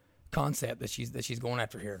unsustainable concept that she's going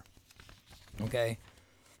after here. Okay,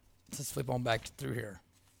 let's flip on back through here.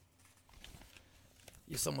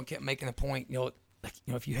 If someone kept making a point,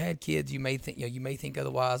 if you had kids, you may think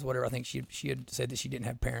otherwise. Whatever. I think she had said that she didn't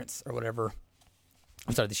have parents or whatever.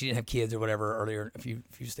 I'm sorry, that she didn't have kids or whatever earlier. A few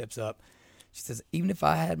steps up, she says, even if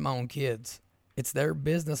I had my own kids, it's their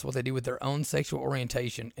business what they do with their own sexual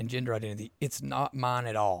orientation and gender identity. It's not mine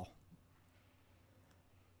at all.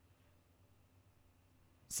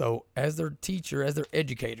 So, as their teacher, as their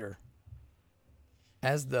educator,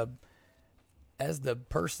 as the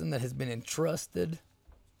person that has been entrusted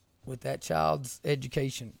with that child's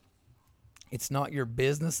education, it's not your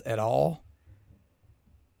business at all.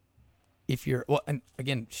 And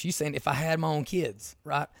again, she's saying if I had my own kids,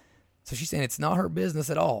 right? So she's saying it's not her business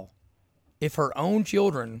at all if her own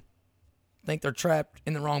children think they're trapped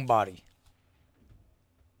in the wrong body.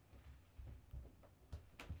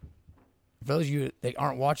 For those of you that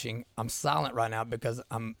aren't watching, I'm silent right now because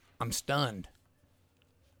I'm stunned.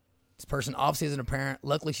 This person obviously isn't a parent.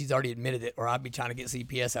 Luckily, she's already admitted it, or I'd be trying to get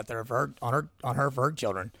CPS out there for her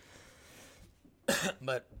children.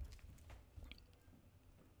 But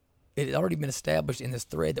it had already been established in this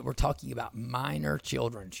thread that we're talking about minor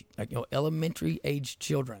children, elementary age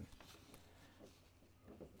children.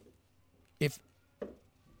 If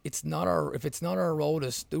it's not our role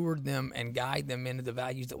to steward them and guide them into the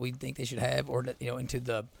values that we think they should have, or into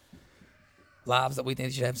the lives that we think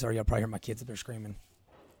they should have. Sorry, y'all probably hear my kids up there screaming.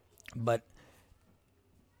 But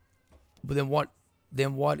then what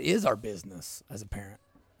is our business as a parent?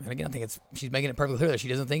 And again, I think she's making it perfectly clear that she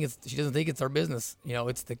doesn't think it's our business.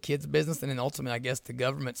 It's the kid's business, and then ultimately, I guess, the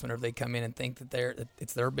government's whenever they come in and think that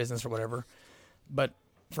it's their business or whatever. But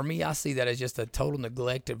for me, I see that as just a total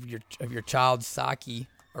neglect of your child's psyche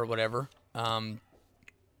or whatever, and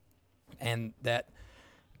that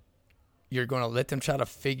you're going to let them try to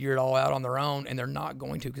figure it all out on their own, and they're not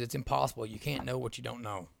going to because it's impossible. You can't know what you don't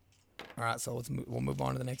know. All right, so we'll move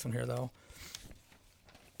on to the next one here, though.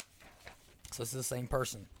 So this is the same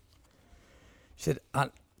person. She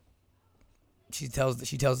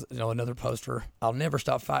tells another poster, I'll never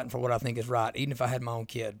stop fighting for what I think is right, even if I had my own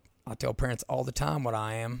kid. I tell parents all the time what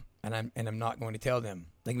I am, and I'm not going to tell them.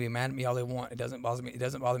 They can be mad at me all they want. It doesn't bother me. It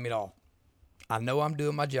doesn't bother me at all. I know I'm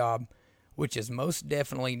doing my job, which is most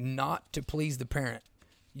definitely not to please the parent.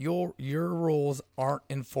 Your rules aren't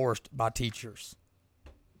enforced by teachers.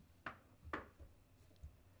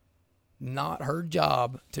 Not her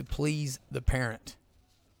job to please the parent.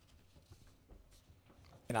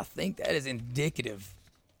 And I think that is indicative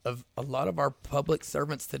of a lot of our public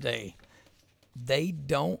servants today. They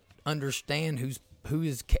don't understand who's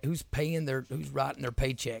writing their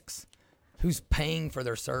paychecks, who's paying for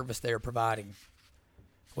their service they're providing,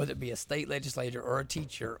 whether it be a state legislator or a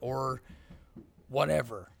teacher or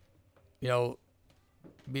whatever.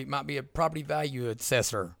 It might be a property value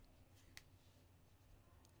assessor.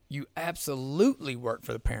 You absolutely work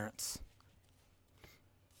for the parents.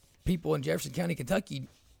 People in Jefferson County, Kentucky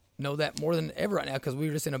know that more than ever right now because we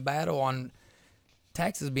were just in a battle on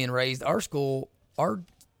taxes being raised. Our school, our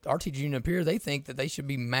teacher union up here, they think that they should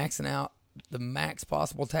be maxing out the max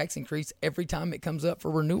possible tax increase every time it comes up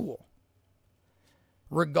for renewal,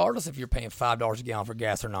 regardless if you're paying $5 a gallon for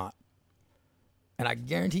gas or not. And I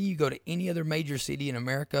guarantee you go to any other major city in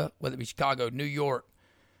America, whether it be Chicago, New York,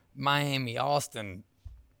 Miami, Austin,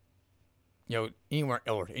 anywhere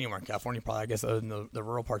in California, probably, I guess, other than the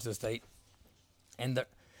rural parts of the state, and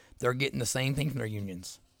they're getting the same thing from their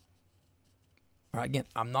unions. All right, again,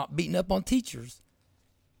 I'm not beating up on teachers,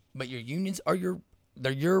 but your unions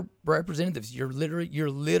they're your representatives. You're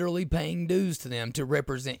literally paying dues to them to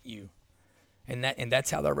represent you, and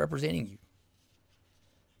that's how they're representing you.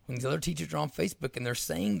 When these other teachers are on Facebook and they're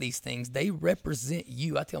saying these things, they represent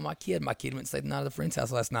you. I tell my kid went and stayed the night at a friend's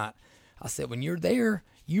house last night. I said, when you're there,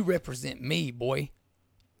 you represent me, boy.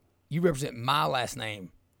 You represent my last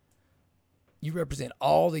name. You represent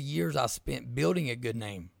all the years I spent building a good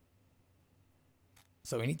name.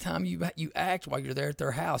 So anytime you act while you're there at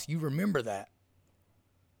their house, you remember that.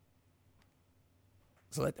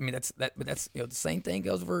 So that's the same thing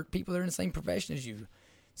goes for people that are in the same profession as you.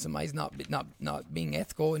 Somebody's not being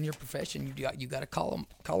ethical in your profession, you got to call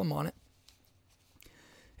them on it.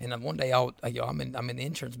 And one day I'm in the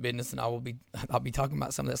insurance business, and I'll be talking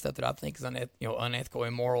about some of that stuff that I think is unethical,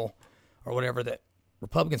 immoral, or whatever that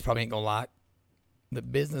Republicans probably ain't gonna like, the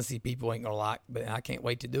businessy people ain't gonna like. But I can't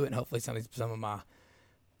wait to do it, and hopefully some of my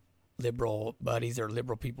liberal buddies or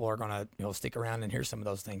liberal people are gonna stick around and hear some of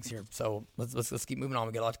those things here. So let's keep moving on.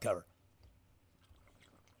 We got a lot to cover.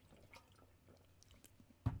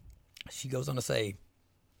 She goes on to say,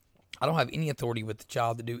 I don't have any authority with the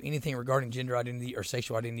child to do anything regarding gender identity or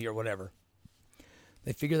sexual identity or whatever.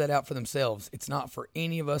 They figure that out for themselves. It's not for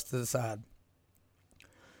any of us to decide.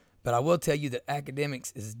 But I will tell you that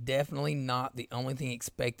academics is definitely not the only thing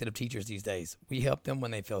expected of teachers these days. We help them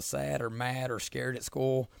when they feel sad or mad or scared at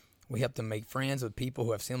school. We help them make friends with people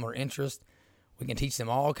who have similar interests. We can teach them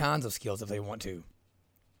all kinds of skills if they want to.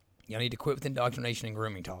 You need to quit with indoctrination and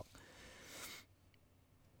grooming talk.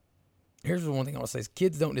 Here's the one thing I want to say is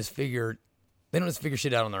kids don't just figure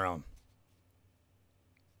shit out on their own.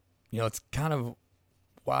 It's kind of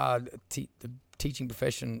why the teaching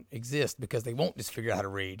profession exists, because they won't just figure out how to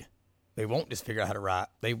read. They won't just figure out how to write.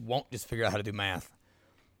 They won't just figure out how to do math,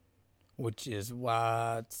 which is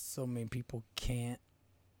why so many people can't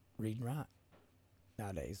read and write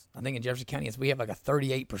nowadays. I think in Jefferson County, we have like a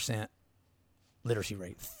 38% literacy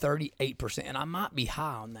rate. 38%, and I might be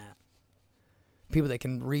high on that. People that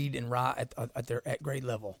can read and write at grade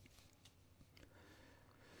level.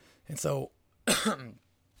 And so,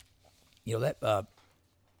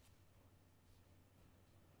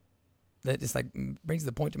 that just like brings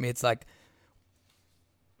the point to me. It's like,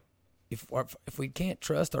 if we can't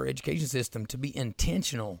trust our education system to be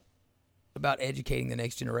intentional about educating the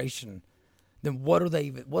next generation, then what are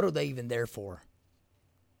they even there for?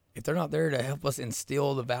 If they're not there to help us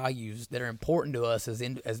instill the values that are important to us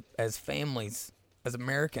as families, as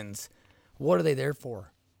Americans, what are they there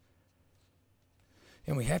for?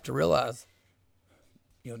 And we have to realize,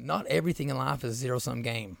 not everything in life is a zero-sum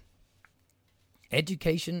game.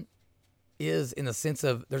 Education is in the sense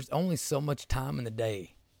of there's only so much time in the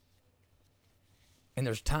day. And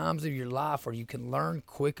there's times of your life where you can learn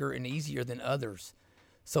quicker and easier than others.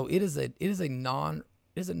 So I don't know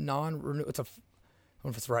if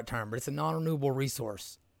it's the right term, but it's a non-renewable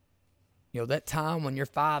resource. That time when you're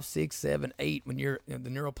 5, 6, 7, 8, when you're the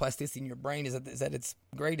neuroplasticity in your brain is at its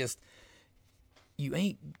greatest,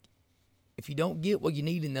 if you don't get what you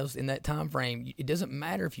need in that time frame, it doesn't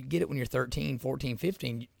matter if you get it when you're 13, 14,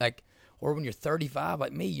 15, or when you're 35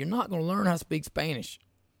 like me, you're not going to learn how to speak Spanish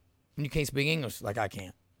when you can't speak English like I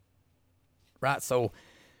can. Right? So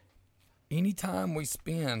anytime we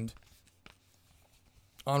spend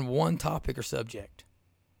on one topic or subject,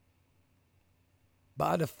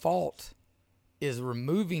 by default, is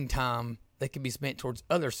removing time that can be spent towards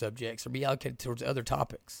other subjects or be allocated towards other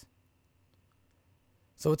topics.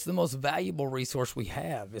 So it's the most valuable resource we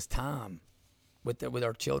have is time with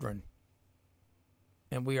our children.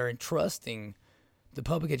 And we are entrusting the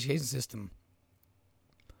public education system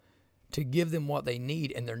to give them what they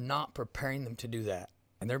need, and they're not preparing them to do that.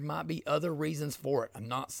 And there might be other reasons for it. I'm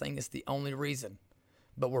not saying it's the only reason,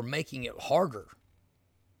 but we're making it harder.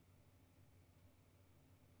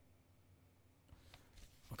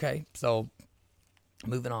 Okay, so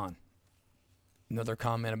moving on. Another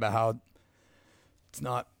comment about how it's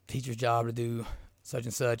not teacher's job to do such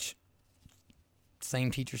and such. Same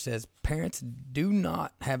teacher says, parents do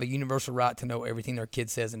not have a universal right to know everything their kid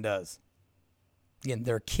says and does. Again,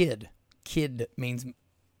 their kid. Kid means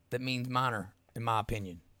minor, in my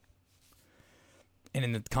opinion. And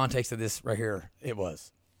in the context of this right here, it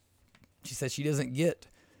was. She says she doesn't get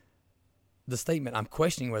the statement, I'm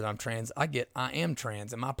questioning whether I'm trans. I get, I am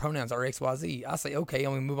trans, and my pronouns are XYZ. I say, okay,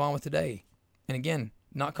 and we move on with today. And again,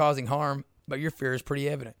 not causing harm, but your fear is pretty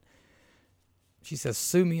evident. She says,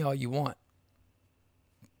 sue me all you want.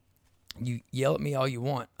 You yell at me all you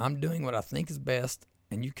want. I'm doing what I think is best,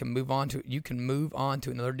 and you can move on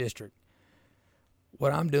to another district.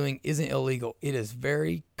 What I'm doing isn't illegal. It is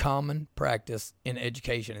very common practice in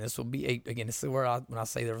education. And this will be, this is where when I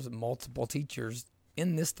say there was multiple teachers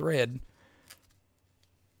in this thread,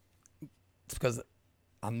 it's because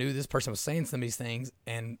I knew this person was saying some of these things,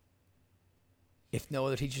 and if no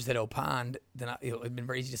other teachers had opined, then it would have been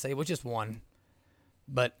very easy to say, well, just one.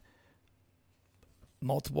 But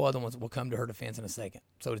multiple other ones will come to her defense in a second.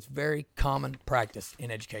 So it's very common practice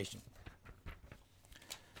in education.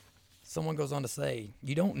 Someone goes on to say,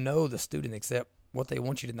 you don't know the student except what they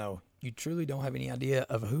want you to know. You truly don't have any idea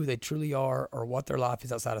of who they truly are or what their life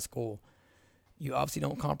is outside of school. You obviously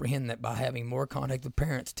don't comprehend that by having more contact with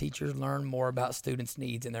parents, teachers learn more about students'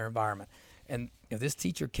 needs in their environment. And if this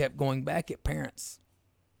teacher kept going back at parents,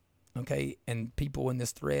 okay, and people in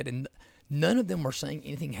this thread, and none of them were saying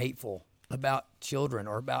anything hateful about children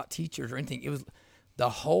or about teachers or anything. It was, the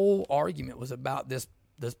whole argument was about this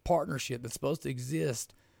partnership that's supposed to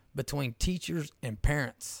exist between teachers and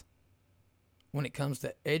parents when it comes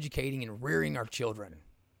to educating and rearing our children.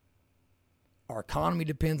 Our economy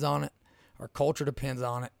depends on it. Our culture depends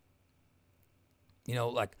on it. You know,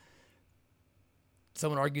 like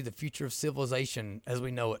someone argued the future of civilization as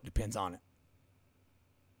we know it depends on it.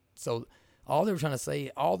 So all they were trying to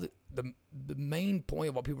say, all the main point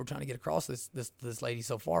of what people were trying to get across this lady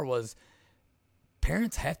so far was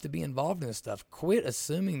parents have to be involved in this stuff. Quit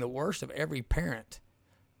assuming the worst of every parent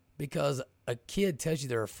because a kid tells you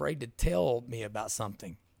they're afraid to tell me about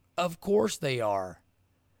something. Of course they are.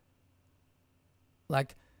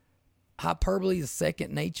 Like, hyperbole is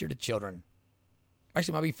second nature to children.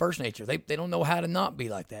 Actually, it might be first nature. They don't know how to not be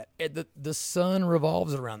like that. The sun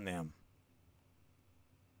revolves around them.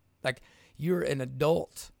 Like, you're an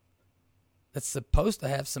adult that's supposed to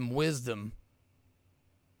have some wisdom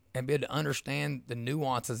and be able to understand the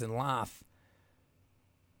nuances in life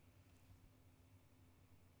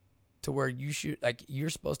to where you should, like, you're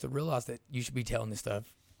supposed to realize that you should be telling this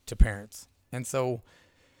stuff to parents. And so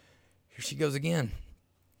here she goes again.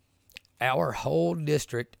 Our whole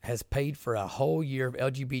district has paid for a whole year of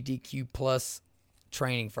LGBTQ plus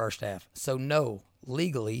training for our staff. So no,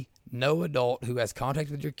 legally, no adult who has contact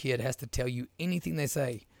with your kid has to tell you anything they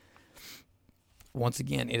say. Once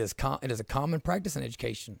again, it is a common practice in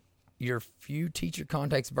education. Your few teacher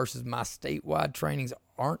contacts versus my statewide trainings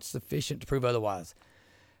aren't sufficient to prove otherwise.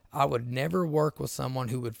 I would never work with someone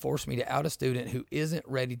who would force me to out a student who isn't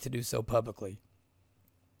ready to do so publicly.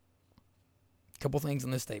 A couple things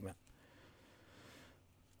in this statement.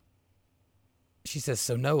 She says,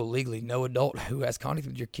 so no, legally, no adult who has contact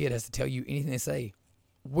with your kid has to tell you anything they say.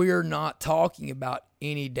 We're not talking about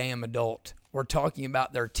any damn adult. We're talking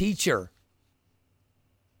about their teacher.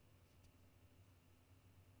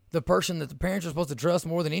 The person that the parents are supposed to trust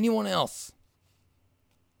more than anyone else.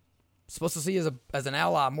 Supposed to see as an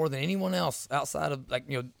ally more than anyone else outside of, like,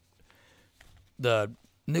 you know, the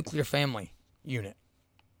nuclear family unit.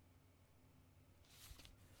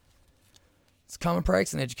 It's common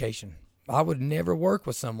practice in education. I would never work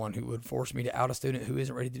with someone who would force me to out a student who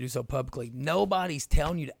isn't ready to do so publicly. Nobody's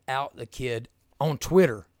telling you to out the kid on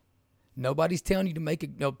Twitter. Nobody's telling you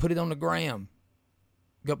to put it on the gram.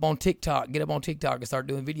 Get up on TikTok and start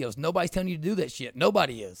doing videos. Nobody's telling you to do that shit.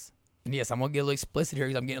 Nobody is. And yes, I'm going to get a little explicit here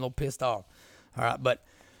because I'm getting a little pissed off. All right, but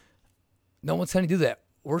no one's telling you to do that.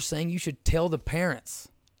 We're saying you should tell the parents.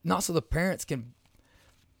 Not so the parents can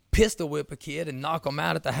pistol whip a kid and knock them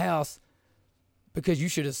out at the house, because you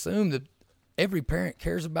should assume that Every parent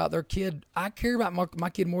cares about their kid. I care about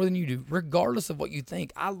my kid more than you do, regardless of what you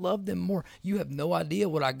think. I love them more. You have no idea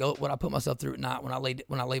what I put myself through at night when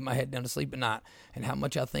I lay my head down to sleep at night, and how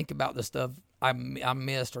much I think about the stuff I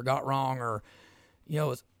missed or got wrong, or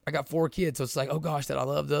I got 4 kids, so it's like, oh gosh, did I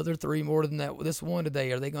love the other 3 more than this one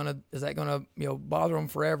today? Is that gonna bother them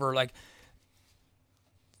forever? Like,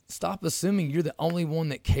 stop assuming you're the only one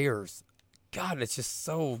that cares. God, it's just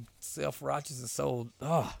so self-righteous and so,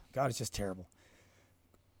 oh, God, it's just terrible.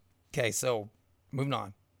 Okay, so moving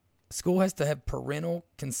on. School has to have parental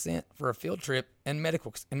consent for a field trip and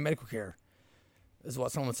medical care, is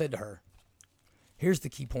what someone said to her. Here's the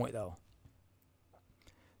key point, though.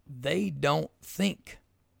 They don't think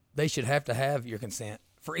they should have to have your consent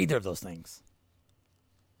for either of those things.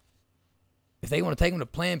 If they want to take them to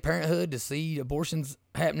Planned Parenthood to see abortions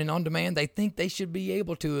happening on demand, they think they should be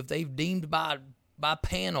able to if they've deemed by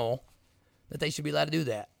panel that they should be allowed to do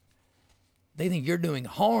that. They think you're doing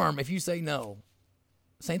harm if you say no.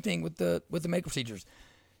 Same thing with the medical procedures.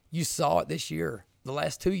 You saw it this year, the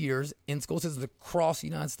last 2 years in school systems across the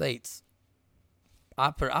United States.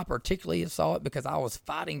 I particularly saw it because I was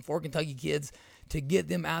fighting for Kentucky kids to get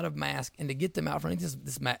them out of mask and to get them out from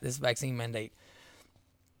this vaccine mandate.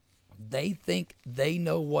 They think they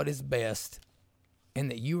know what is best, and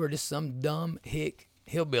that you are just some dumb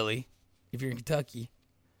hillbilly if you're in Kentucky,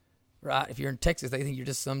 right? If you're in Texas, they think you're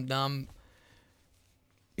just some dumb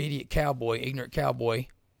idiot cowboy, ignorant cowboy,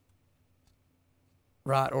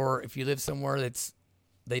 right? Or if you live somewhere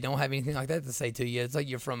they don't have anything like that to say to you. It's like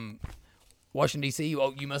you're from Washington, D.C.,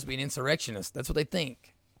 oh, you must be an insurrectionist. That's what they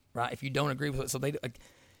think, right? If you don't agree with it. So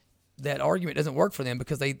that argument doesn't work for them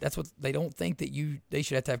because they don't think that they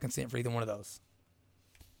should have to have consent for either one of those.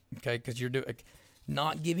 Okay, because you're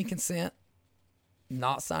not giving consent,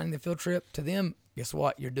 not signing the field trip, to them, guess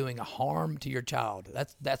what? You're doing a harm to your child.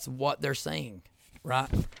 That's what they're saying, right?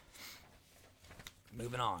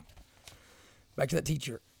 Moving on. Back to that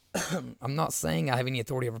teacher. I'm not saying I have any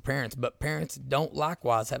authority over parents, but parents don't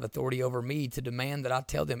likewise have authority over me to demand that I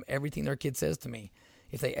tell them everything their kid says to me.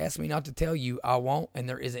 If they ask me not to tell you, I won't, and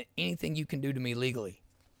there isn't anything you can do to me legally.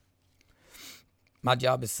 My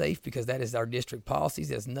job is safe because that is our district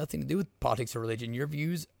policies. It has nothing to do with politics or religion. Your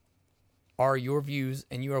views are your views,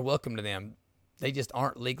 and you are welcome to them. They just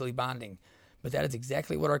aren't legally binding. But that is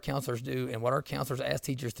exactly what our counselors do and what our counselors ask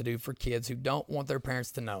teachers to do for kids who don't want their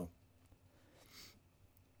parents to know.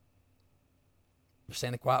 You're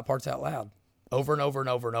saying the quiet parts out loud over and over and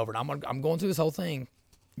over and over. And I'm going through this whole thing.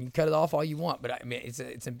 You can cut it off all you want, but I mean, it's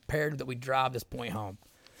imperative that we drive this point home.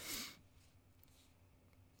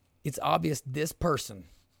 It's obvious this person,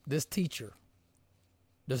 this teacher,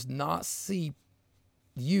 does not see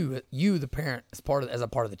you the parent, as a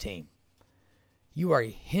part of the team. You are a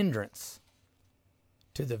hindrance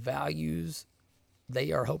to the values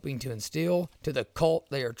they are hoping to instill, to the cult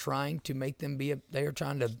they are trying to make them be. They are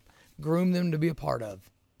trying to groom them to be a part of.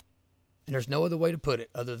 And there's no other way to put it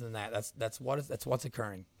other than that. That's what's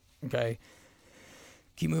occurring. Okay?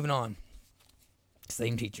 Keep moving on.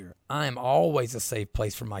 Same teacher. I am always a safe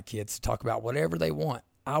place for my kids to talk about whatever they want.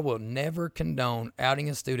 I will never condone outing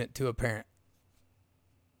a student to a parent.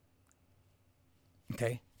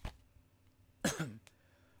 Okay?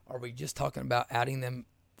 Are we just talking about outing them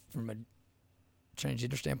from a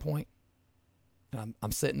transgender standpoint? And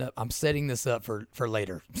I'm setting this up for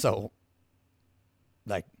later. So,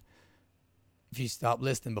 like, if you stop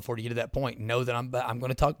listening before you get to that point, know that I'm going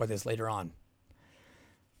to talk about this later on.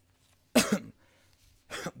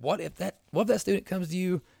 What if that student comes to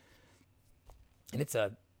you and it's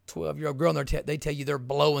a 12-year-old girl and they tell you they're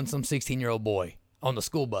blowing some 16-year-old boy on the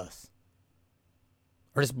school bus,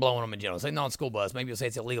 or just blowing them in general? Say not on the school bus. Maybe you'll say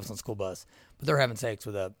it's illegal on the school bus, but they're having sex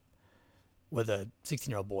with a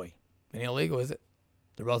 16-year-old boy. Any illegal, is it?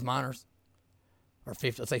 They're both minors, or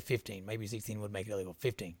 15. Let's say 15. Maybe 16 would make it illegal.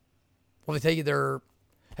 15. Well, they tell you they're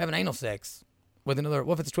having anal sex with another.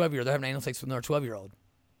 What if it's a 12-year-old? They're having anal sex with another 12-year-old.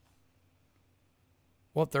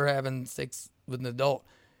 What if they're having sex with an adult?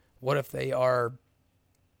 What if they are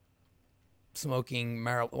smoking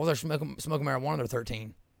marijuana? Well, they're smoking marijuana when they're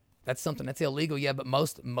 13. That's something that's illegal, yeah. But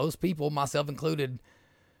most people, myself included,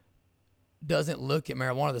 doesn't look at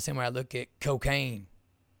marijuana the same way I look at cocaine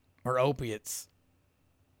or opiates.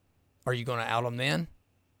 Are you going to out them then?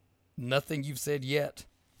 Nothing you've said yet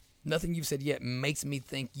makes me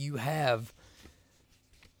think you have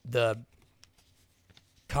the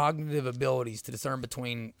cognitive abilities to discern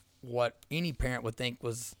between what any parent would think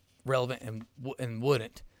was relevant and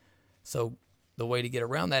wouldn't. So the way to get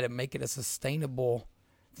around that and make it a sustainable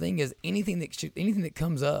thing is anything that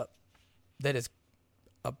comes up that is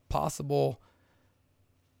a possible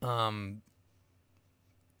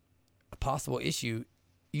possible issue,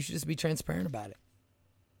 you should just be transparent about it.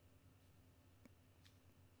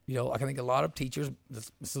 You know, like I think a lot of teachers,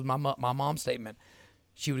 this is my mom's statement,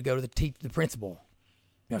 she would go to the principal.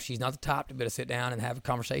 You know, she's not the type to be able to sit down and have a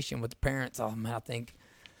conversation with the parents. Oh man, I think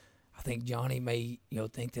Johnny may,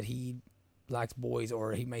 think that he likes boys,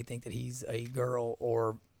 or he may think that he's a girl,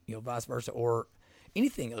 or, vice versa, or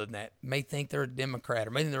anything other than that. May think they're a Democrat,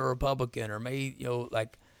 or maybe they're a Republican, or may,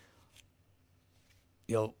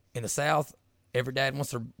 in the South, every dad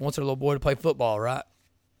wants their little boy to play football, right?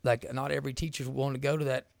 Like, not every teacher's willing to go to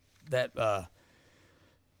that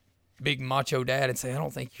big macho dad and say, I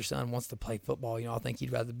don't think your son wants to play football. I think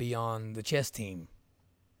he'd rather be on the chess team.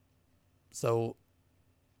 So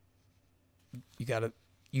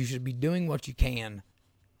you should be doing what you can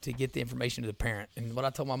to get the information to the parent. And what I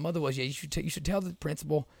told my mother was, you should tell the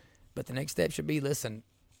principal, but the next step should be, listen,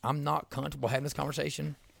 I'm not comfortable having this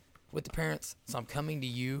conversation with the parents, so I'm coming to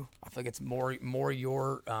you. I feel like it's more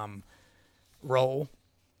your role.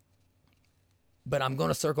 But I'm going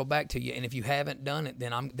to circle back to you, and if you haven't done it,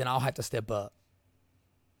 then I'll have to step up,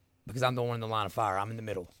 because I'm the one in the line of fire. I'm in the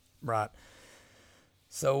middle, right?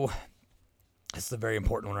 So this is a very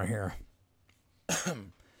important one right here.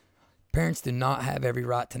 Parents do not have every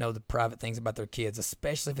right to know the private things about their kids,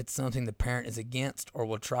 especially if it's something the parent is against or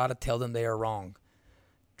will try to tell them they are wrong.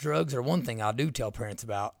 Drugs are one thing I do tell parents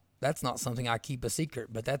about. That's not something I keep a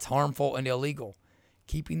secret, but that's harmful and illegal.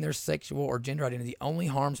 Keeping their sexual or gender identity only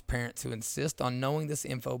harms parents who insist on knowing this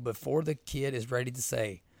info before the kid is ready to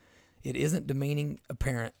say. It isn't demeaning a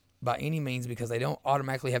parent by any means, because they don't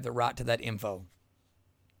automatically have the right to that info.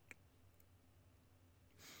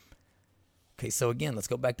 Okay, so again, let's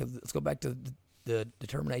go back to the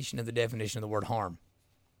determination of the definition of the word harm.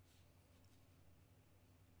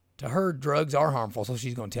 To her, drugs are harmful, so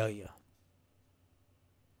she's going to tell you.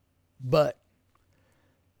 But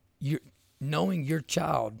knowing your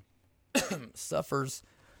child suffers,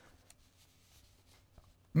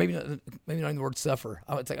 maybe not in the word suffer.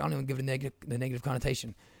 I don't even give it the negative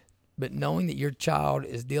connotation. But knowing that your child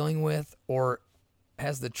is dealing with or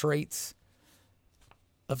has the traits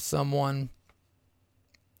of someone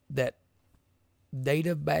that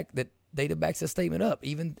data backs this statement up,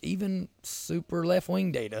 even super left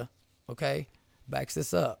wing data, okay, backs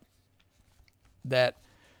this up. That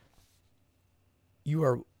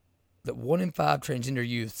 1 in 5 transgender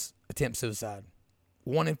youths attempt suicide.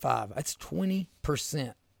 1 in 5. That's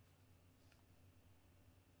 20%.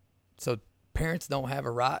 So parents don't have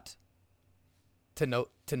a right to know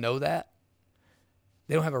that.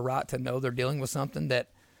 They don't have a right to know they're dealing with something that,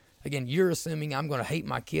 again, you're assuming I'm going to hate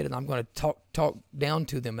my kid and I'm going to talk down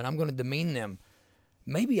to them and I'm going to demean them.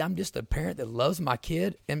 Maybe I'm just a parent that loves my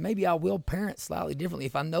kid, and maybe I will parent slightly differently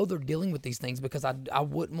if I know they're dealing with these things, because I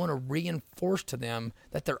wouldn't want to reinforce to them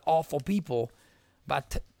that they're awful people by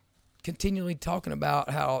continually talking about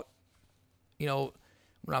how, when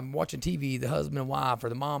I'm watching TV, the husband and wife or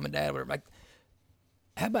the mom and dad, whatever, like,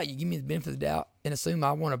 how about you give me the benefit of the doubt and assume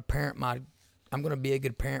I want to I'm going to be a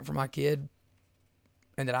good parent for my kid,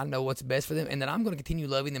 and that I know what's best for them, and that I'm going to continue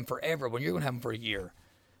loving them forever when you're going to have them for a year.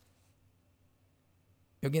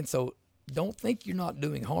 Again, so don't think you're not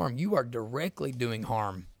doing harm. You are directly doing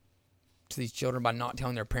harm to these children by not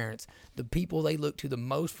telling their parents. The people they look to the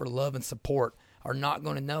most for love and support are not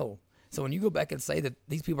going to know. So when you go back and say that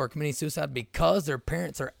these people are committing suicide because their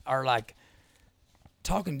parents are like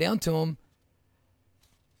talking down to them,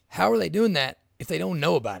 how are they doing that if they don't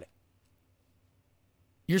know about it?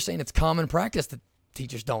 You're saying it's common practice that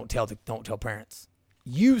teachers don't tell parents.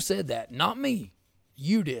 You said that, not me.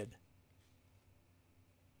 You did.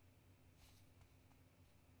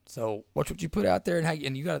 So watch what you put out there,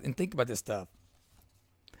 and you got to think about this stuff.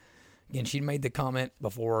 Again, she made the comment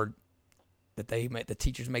before that the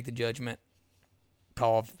teachers make the judgment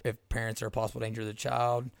call if parents are a possible danger to the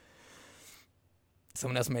child.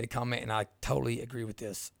 Someone else made a comment, and I totally agree with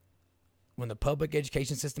this. When the public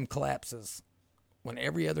education system collapses, when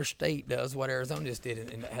every other state does what Arizona just did,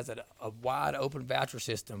 and has a wide open voucher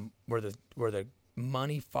system where the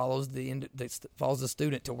money follows the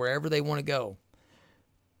student to wherever they want to go.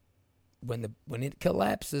 When it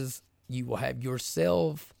collapses, you will have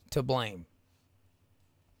yourself to blame,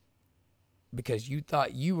 because you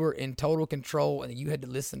thought you were in total control and you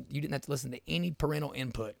didn't have to listen to any parental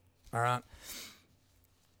input. All right.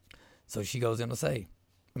 So she goes in to say,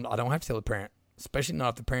 I don't have to tell the parent, especially not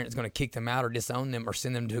if the parent is going to kick them out or disown them or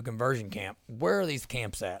send them to a conversion camp. Where are these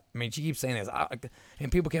camps at? I mean, she keeps saying this,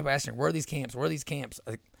 and people kept asking her, where are these camps? Where are these camps?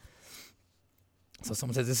 So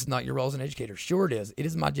someone says, this is not your role as an educator. Sure it is. It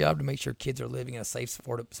is my job to make sure kids are living in a safe,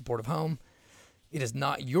 supportive home. It is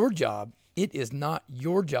not your job It is not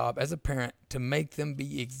your job as a parent to make them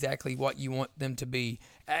be exactly what you want them to be.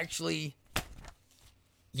 Actually,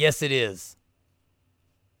 yes, it is.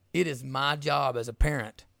 It is my job as a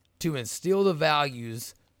parent to instill the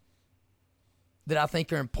values that I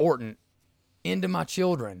think are important into my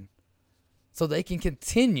children so they can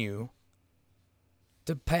continue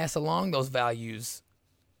to pass along those values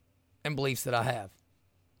and beliefs that I have.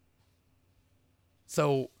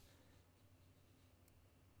 So,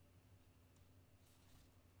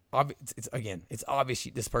 it's obvious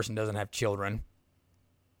this person doesn't have children,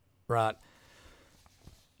 right?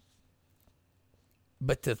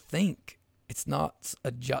 But to think it's not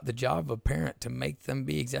the job of a parent to make them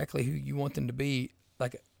be exactly who you want them to be.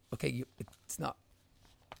 Like, okay, it's not.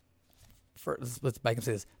 Let's back and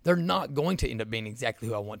say this. They're not going to end up being exactly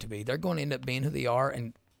who I want to be. They're going to end up being who they are,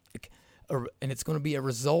 and it's going to be a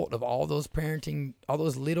result of all those parenting, all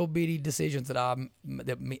those little bitty decisions that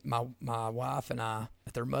my wife and I,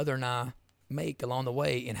 that their mother and I make along the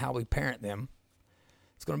way in how we parent them.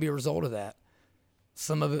 It's going to be a result of that.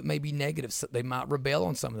 Some of it may be negative. So they might rebel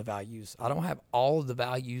on some of the values. I don't have all of the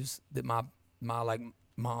values that my like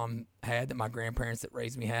mom had, that my grandparents that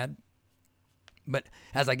raised me had. But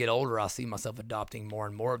as I get older, I see myself adopting more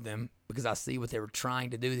and more of them because I see what they were trying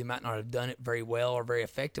to do. They might not have done it very well or very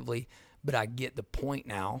effectively, but I get the point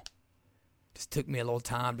now. It just took me a little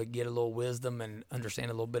time to get a little wisdom and understand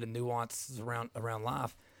a little bit of nuances around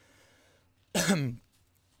life.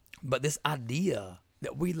 But this idea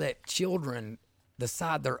that we let children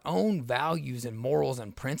decide their own values and morals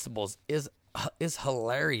and principles is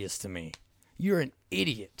hilarious to me. You're an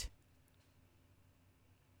idiot.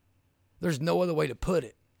 There's no other way to put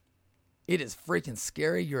it. It is freaking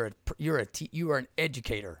scary. You are an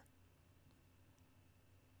educator.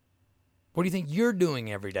 What do you think you're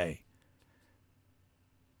doing every day?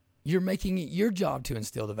 You're making it your job to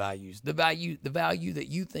instill the values. The value that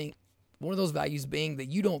you think, one of those values being that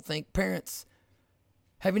you don't think parents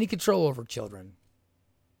have any control over children.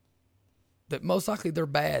 That most likely they're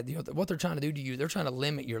bad. You know, what they're trying to do to you, they're trying to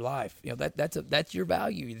limit your life. You know, that's your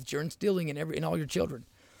value that you're instilling in all your children.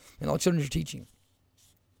 And all the children you're teaching.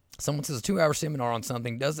 Someone says a 2-hour seminar on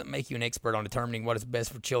something doesn't make you an expert on determining what is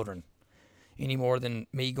best for children, any more than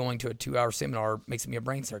me going to a 2-hour seminar makes me a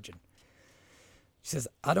brain surgeon. She says,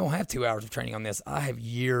 I don't have 2 hours of training on this. I have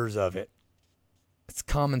years of it. It's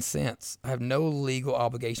common sense. I have no legal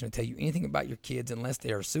obligation to tell you anything about your kids unless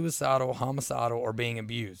they are suicidal, homicidal, or being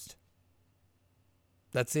abused.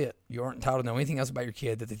 That's it. You aren't entitled to know anything else about your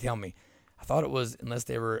kid that they tell me. I thought it was unless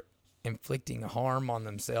they were inflicting harm on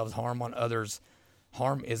themselves, harm on others.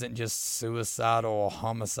 Harm isn't just suicidal,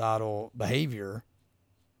 homicidal behavior.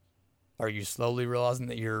 Are you slowly realizing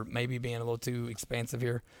that you're maybe being a little too expansive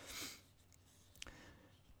here?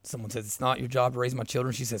 Someone says, it's not your job to raise my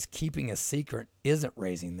children. She says, keeping a secret isn't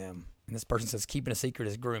raising them. And this person says, keeping a secret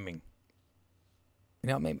is grooming. You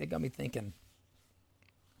know, it got me thinking.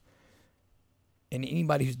 And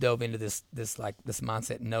anybody who's dove into this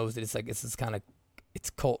mindset knows that it's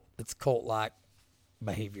cult-like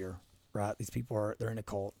behavior, right? These people they're in a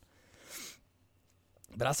cult.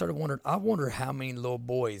 But I started wondering, I wonder how many little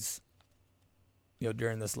boys, you know,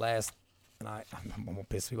 during this last, and I'm going to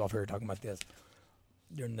piss people off here talking about this,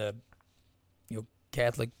 during the, you know,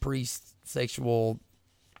 Catholic priest sexual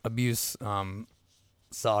abuse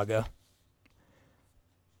saga,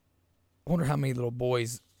 I wonder how many little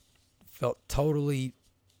boys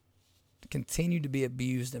continued to be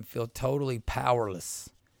abused and feel totally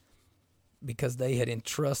powerless because they had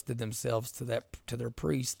entrusted themselves to their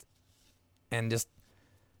priest and just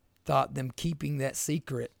thought them keeping that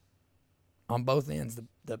secret on both ends,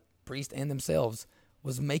 the priest and themselves,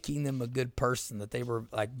 was making them a good person, that they were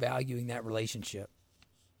like valuing that relationship.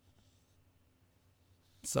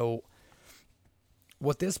 So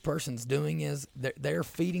what this person's doing is they're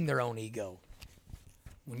feeding their own ego.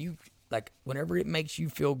 Whenever it makes you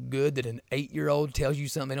feel good that an 8-year-old tells you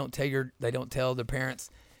something they don't tell their parents,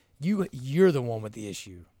 you're the one with the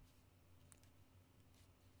issue.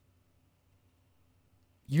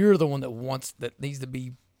 You're the one that needs to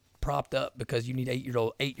be propped up because you need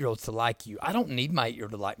 8-year-olds to like you. I don't need my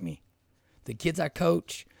 8-year-old to like me. The kids I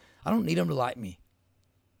coach, I don't need them to like me.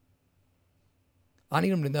 I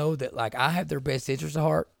need them to know that like I have their best interests at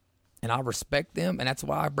heart and I respect them, and that's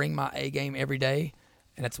why I bring my A game every day.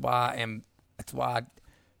 And that's why I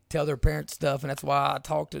tell their parents stuff, and that's why I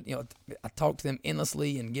talk to them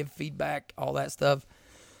endlessly and give feedback, all that stuff.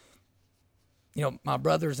 You know, my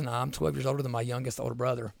brothers and I'm 12 years older than my youngest older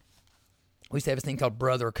brother. We used to have this thing called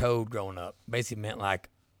brother code growing up. Basically meant like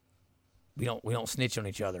we don't snitch on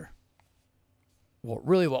each other. Well,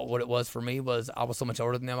 really, what it was for me was I was so much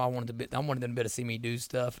older than them. I wanted them to be able to see me do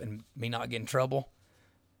stuff and me not get in trouble.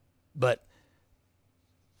 But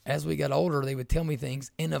as we got older, they would tell me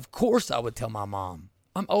things, and of course I would tell my mom.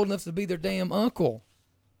 I'm old enough to be their damn uncle.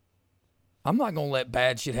 I'm not gonna let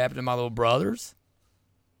bad shit happen to my little brothers.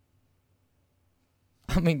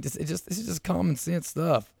 I mean, this is just common sense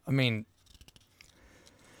stuff. I mean,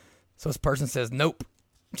 so this person says, nope,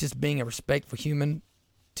 just being a respectful human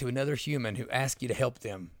to another human who asks you to help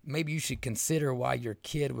them. Maybe you should consider why your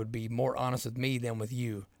kid would be more honest with me than with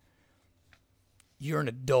you. You're an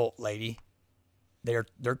adult, lady.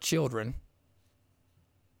 They're children.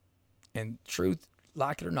 And truth,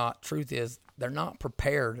 like it or not, truth is they're not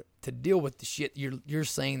prepared to deal with the shit you're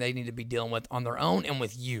saying they need to be dealing with on their own and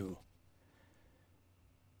with you.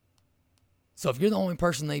 So if you're the only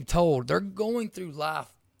person they've told, they're going through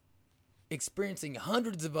life experiencing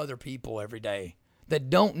hundreds of other people every day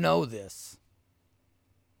that don't know this.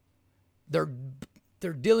 They're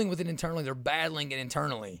dealing with it internally. They're battling it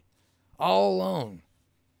internally, all alone,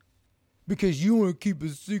 because you want to keep a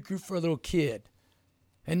secret for a little kid,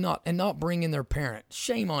 and not bring in their parent.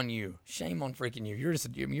 Shame on you. Shame on freaking you.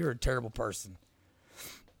 You're a terrible person.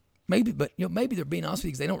 Maybe they're being honest with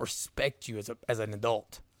you because they don't respect you as an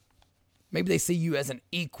adult. Maybe they see you as an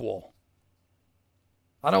equal.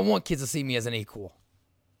 I don't want kids to see me as an equal.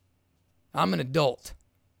 I'm an adult.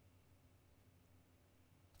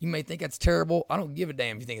 You may think that's terrible. I don't give a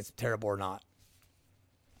damn if you think it's terrible or not.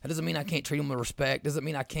 That doesn't mean I can't treat them with respect. Doesn't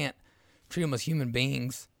mean I can't treat them as human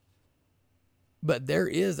beings. But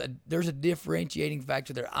there's a differentiating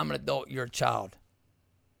factor there. I'm an adult. You're a child.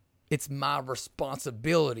 It's my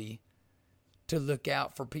responsibility to look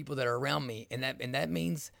out for people that are around me, and that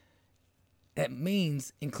means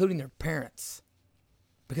including their parents.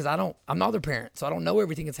 Because I'm not their parent, so I don't know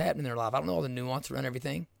everything that's happening in their life. I don't know all the nuance around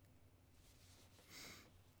everything.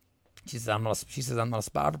 She says, I'm not a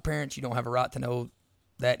spy for parents. You don't have a right to know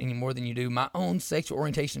that any more than you do my own sexual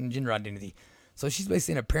orientation and gender identity. So she's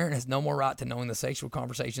basically saying a parent has no more right to knowing the sexual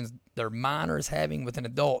conversations their minor is having with an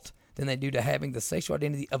adult than they do to having the sexual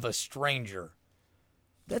identity of a stranger.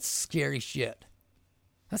 That's scary shit.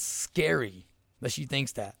 That's scary that she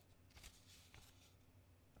thinks that.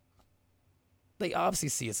 They obviously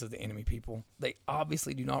see us as the enemy, people. They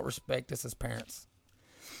obviously do not respect us as parents.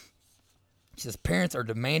 She says, parents are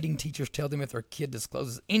demanding teachers tell them if their kid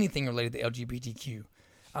discloses anything related to LGBTQ.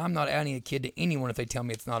 I'm not outing a kid to anyone if they tell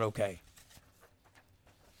me it's not okay.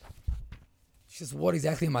 She says, what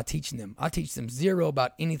exactly am I teaching them? I teach them zero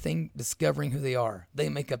about anything discovering who they are. They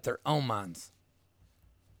make up their own minds.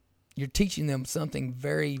 You're teaching them something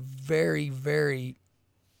very, very, very,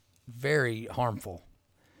 very harmful.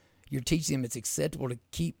 You're teaching them it's acceptable to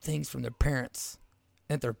keep things from their parents,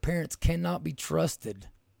 and their parents cannot be trusted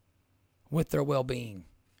with their well-being.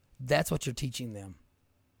 That's what you're teaching them.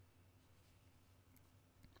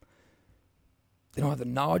 They don't have the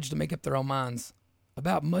knowledge to make up their own minds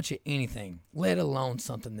about much of anything, let alone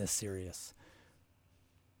something this serious.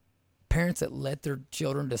 Parents that let their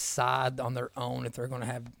children decide on their own if they're going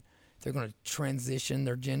to transition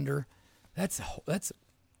their gender, that's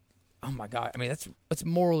oh my God. I mean, that's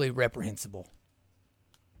morally reprehensible.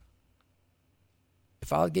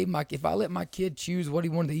 If I let my kid choose what he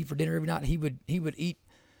wanted to eat for dinner every night, he'd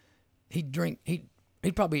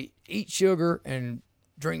probably eat sugar and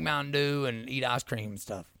drink Mountain Dew and eat ice cream and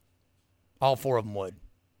stuff. All four of them would.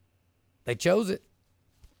 They chose it.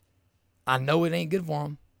 I know it ain't good for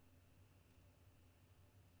them.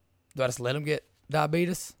 Do I just let them get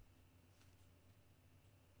diabetes?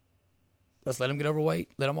 Let's let them get overweight.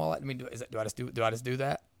 Let them all. I mean, do I just do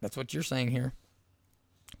that? That's what you're saying here.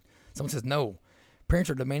 Someone says no. Parents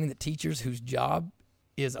are demanding that teachers whose job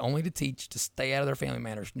is only to teach to stay out of their family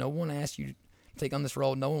matters. No one asked you to take on this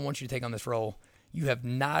role. No one wants you to take on this role. You have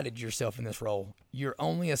knighted yourself in this role. You're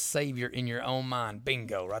only a savior in your own mind.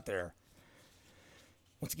 Bingo, right there.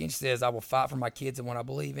 Once again, she says, I will fight for my kids and what I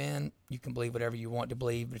believe in. You can believe whatever you want to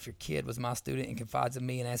believe, but if your kid was my student and confides in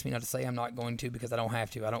me and asks me not to say, I'm not going to because I don't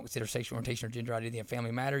have to. I don't consider sexual orientation or gender identity a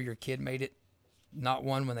family matter. Your kid made it not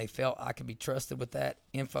one when they felt I could be trusted with that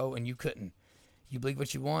info and you couldn't. You believe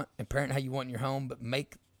what you want and parent how you want in your home, but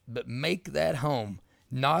make that home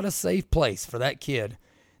not a safe place for that kid.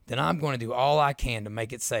 Then I'm going to do all I can to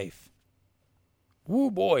make it safe.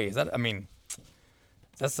 Woo boy, is that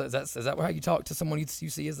how you talk to someone you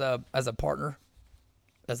see as a partner,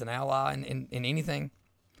 as an ally in anything?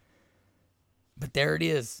 But there it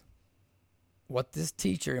is. What this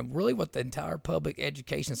teacher and really what the entire public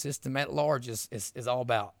education system at large is all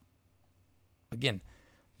about. Again,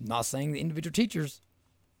 I'm not saying the individual teachers.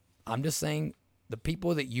 I'm just saying The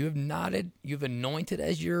people that you have you've anointed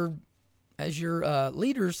as your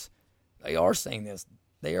leaders, they are saying this.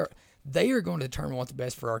 They are going to determine what's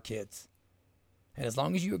best for our kids. And as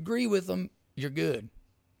long as you agree with them, you're good.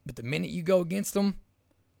 But the minute you go against them,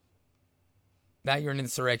 now you're an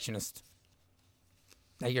insurrectionist.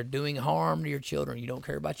 Now you're doing harm to your children. You don't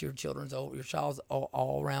care about your child's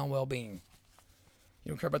all around well-being. You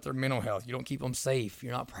don't care about their mental health. You don't keep them safe.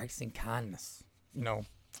 You're not practicing kindness.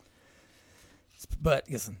 But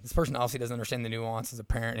listen, this person obviously doesn't understand the nuances of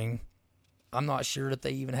parenting. I'm not sure that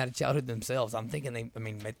they even had a childhood themselves. I'm thinking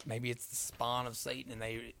maybe it's the spawn of Satan, and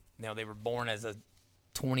they were born as a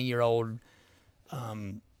 20-year-old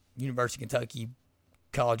University of Kentucky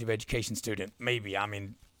College of Education student. Maybe.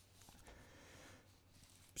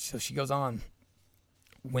 So she goes on.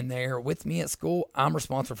 When they're with me at school, I'm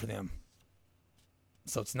responsible for them.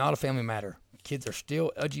 So it's not a family matter. Kids are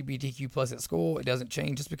still LGBTQ plus at school. It doesn't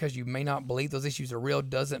change. Just because you may not believe those issues are real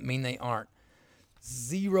doesn't mean they aren't.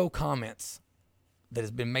 0 comments that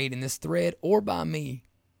has been made in this thread or by me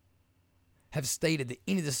have stated that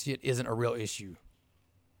any of this shit isn't a real issue.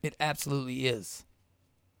 It absolutely is.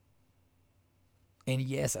 And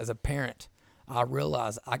yes, as a parent, I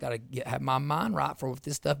realize I got to have my mind right for if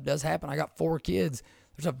this stuff does happen. I got 4 kids.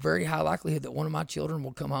 There's a very high likelihood that one of my children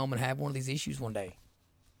will come home and have one of these issues one day.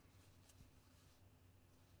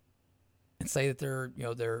 And say that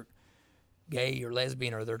they're gay or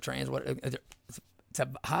lesbian or they're trans. It's a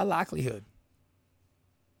high likelihood,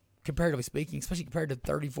 comparatively speaking, especially compared to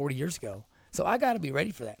 30, 40 years ago. So I got to be ready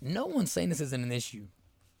for that. No one's saying this isn't an issue.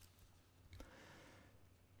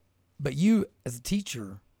 But you, as a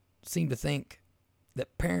teacher, seem to think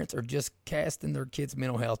that parents are just casting their kids'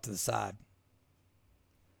 mental health to the side.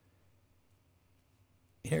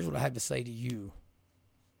 And here's what I have to say to you.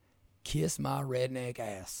 Kiss my redneck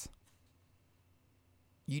ass.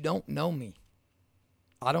 You don't know me.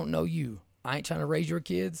 I don't know you. I ain't trying to raise your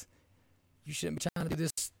kids. You shouldn't be trying to do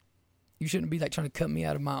this. You shouldn't be trying to cut me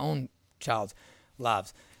out of my own child's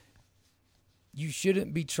lives. You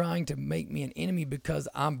shouldn't be trying to make me an enemy because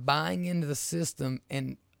I'm buying into the system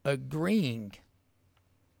and agreeing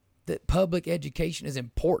that public education is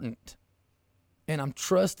important. And I'm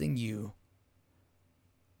trusting you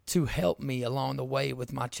to help me along the way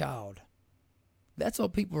with my child. That's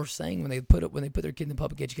what people are saying when they put their kid in the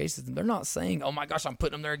public education system. They're not saying, "Oh my gosh, I'm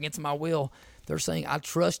putting them there against my will." They're saying, "I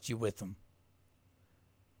trust you with them.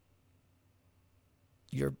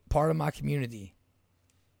 You're part of my community."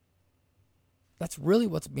 That's really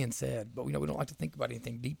what's being said, but we don't like to think about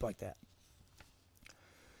anything deep like that.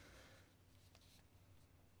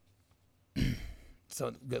 So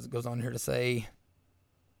it goes on here to say,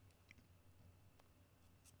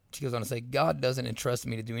 she goes on to say, God doesn't entrust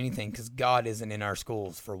me to do anything because God isn't in our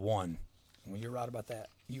schools, for one. Well, you're right about that.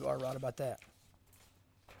 You are right about that.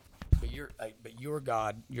 But your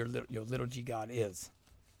God, your little G God is.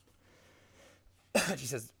 She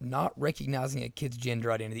says, not recognizing a kid's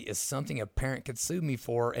gender identity is something a parent could sue me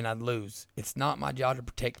for and I'd lose. It's not my job to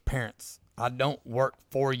protect parents. I don't work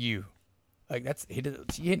for you. She hit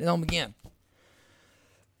it home again.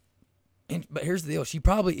 But here's the deal. She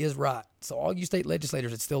probably is right. So all you state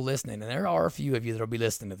legislators that's still listening, and there are a few of you that will be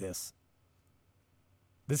listening to this.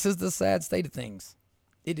 This is the sad state of things.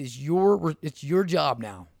 It's your job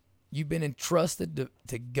now. You've been entrusted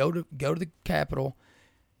to go to the Capitol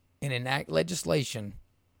and enact legislation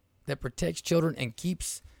that protects children and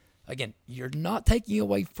keeps, again, you're not taking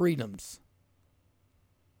away freedoms.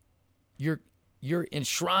 You're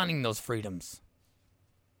enshrining those freedoms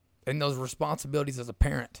and those responsibilities as a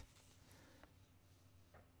parent.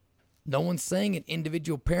 No one's saying an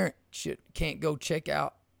individual parent can't go check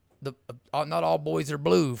out the Not All Boys Are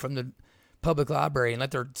Blue from the public library and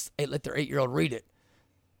let their 8-year-old read it.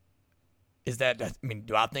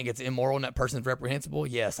 Do I think it's immoral and that person's reprehensible?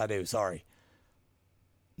 Yes, I do. Sorry.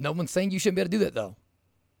 No one's saying you shouldn't be able to do that, though.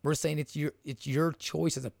 We're saying it's your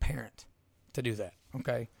choice as a parent to do that.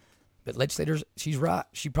 Okay, but legislators, she's right.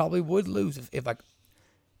 She probably would lose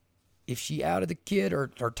if she outed the kid or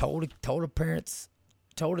told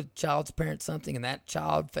a child's parent something, and that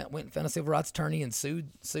child went and found a civil rights attorney and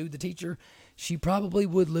sued the teacher. She probably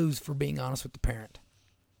would lose for being honest with the parent.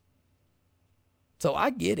 So I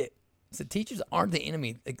get it. So teachers aren't the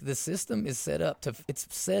enemy. The system is set up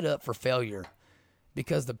for failure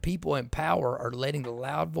because the people in power are letting the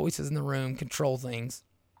loud voices in the room control things,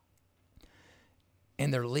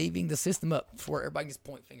 and they're leaving the system up for everybody to just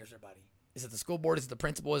point fingers at everybody. Is it the school board? Is it the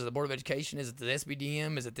principal? Is it the board of education? Is it the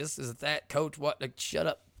SBDM? Is it this? Is it that? Coach? What? Shut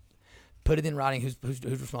up. Put it in writing whose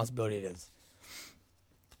responsibility it is.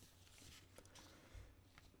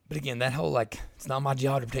 But again, that whole, like, it's not my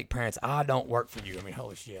job to protect parents. I don't work for you. I mean,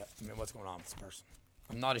 holy shit. I mean, what's going on with this person?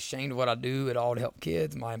 I'm not ashamed of what I do at all to help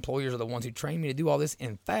kids. My employers are the ones who train me to do all this.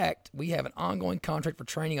 In fact, we have an ongoing contract for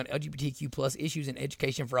training on LGBTQ plus issues in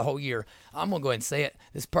education for a whole year. I'm going to go ahead and say it.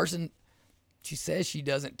 This person, she says she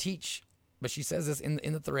doesn't teach, but she says this in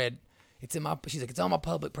the thread. She's like, it's on my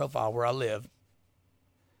public profile where I live.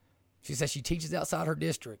 She says she teaches outside her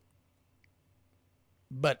district.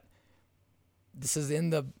 But this is in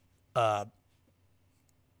the,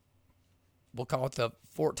 we'll call it the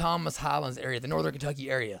Fort Thomas Highlands area, the Northern Kentucky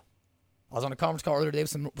area. I was on a conference call earlier today with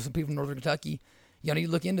some people from Northern Kentucky. Y'all need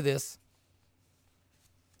to look into this.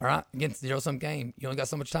 All right? Again, zero-sum game. You only got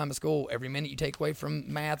so much time at school. Every minute you take away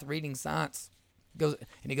from math, reading, science,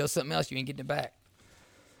 it goes something else, you ain't getting it back.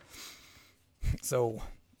 So,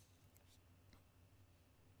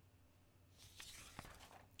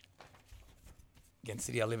 again,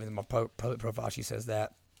 city I live in my public profile, she says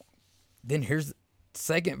that. Then here's the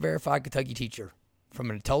second verified Kentucky teacher from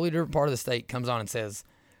a totally different part of the state comes on and says,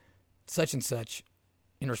 such and such,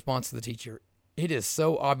 in response to the teacher, it is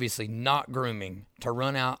so obviously not grooming to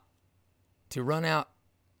run out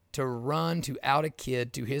a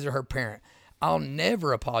kid to his or her parent. I'll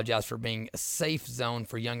never apologize for being a safe zone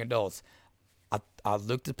for young adults. I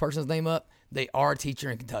looked the person's name up. They are a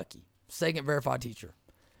teacher in Kentucky. Second verified teacher.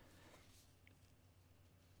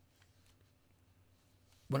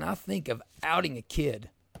 When I think of outing a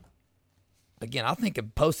kid, again, I think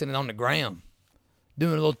of posting it on the gram,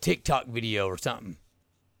 doing a little TikTok video or something,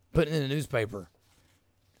 putting it in the newspaper,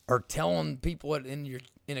 or telling people in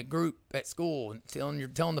a group at school, and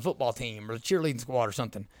telling the football team or the cheerleading squad or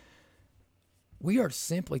something. We are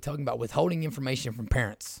simply talking about withholding information from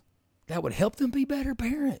parents that would help them be better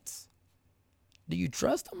parents. Do you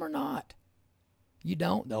trust them or not? You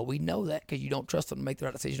don't, though. We know that because you don't trust them to make the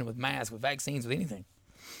right decision with masks, with vaccines, with anything.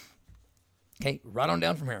 Okay, right on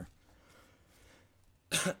down from here.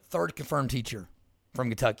 Third confirmed teacher from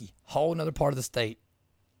Kentucky. Whole another part of the state.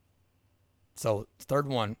 So, third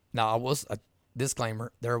one. Now, I was a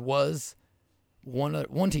disclaimer. There was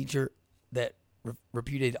one teacher that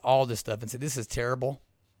repudiated all this stuff and said, this is terrible.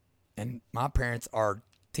 And my parents are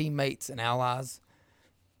teammates and allies.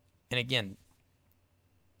 And again,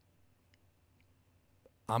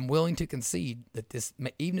 I'm willing to concede that this,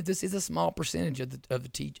 even if this is a small percentage of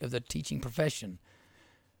the teaching profession,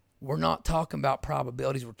 we're not talking about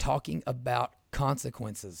probabilities. We're talking about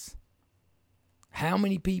consequences. How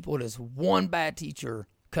many people does one bad teacher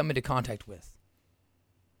come into contact with?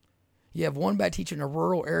 You have one bad teacher in a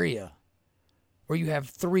rural area where you have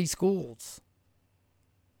 3 schools.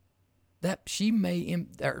 That he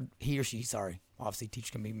or she, obviously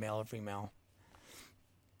teacher can be male or female,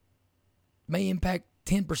 may impact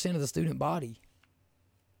 10% of the student body.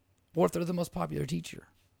 What if they're the most popular teacher?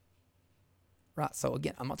 Right, so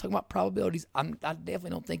again, I'm not talking about probabilities. I definitely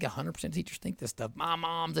don't think 100% of teachers think this stuff. My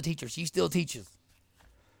mom's a teacher. She still teaches.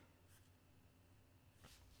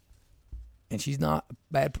 And she's not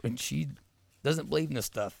bad, and she doesn't believe in this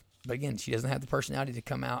stuff. But again, she doesn't have the personality to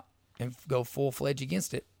come out and go full-fledged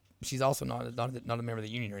against it. She's also not a member of the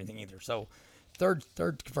union or anything either. So third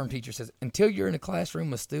confirmed teacher says, until you're in a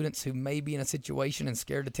classroom with students who may be in a situation and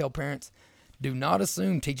scared to tell parents, do not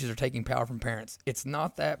assume teachers are taking power from parents. It's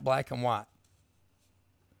not that black and white.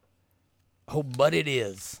 Oh, but it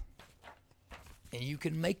is. And you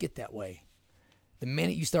can make it that way. The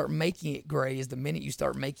minute you start making it gray is the minute you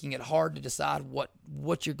start making it hard to decide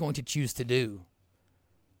what you're going to choose to do.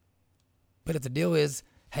 But if the deal is,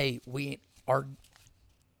 hey,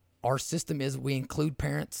 our system is we include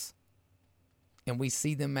parents and we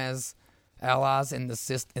see them as allies in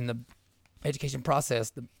the education process.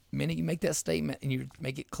 The minute you make that statement and you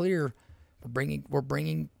make it clear we're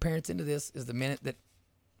bringing parents into this is the minute that,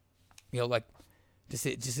 just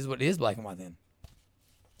is what it is, black and white. Then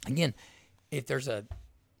again, if there's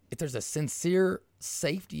a sincere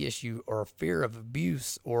safety issue or a fear of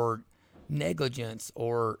abuse or negligence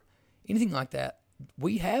or anything like that,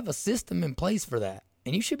 we have a system in place for that.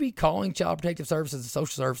 And you should be calling Child Protective Services and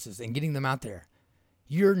social services and getting them out there.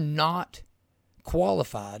 You're not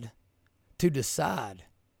qualified to decide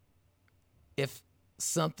if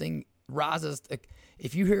something rises.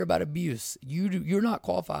 If you hear about abuse, you're not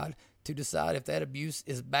qualified to decide if that abuse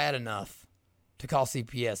is bad enough to call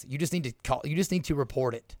CPS. You just need to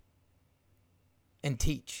report it and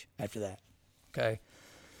teach after that. Okay.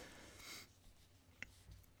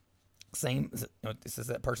 This is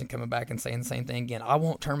that person coming back and saying the same thing again. I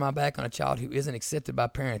won't turn my back on a child who isn't accepted by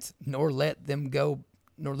parents, nor let them go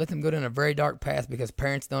down a very dark path because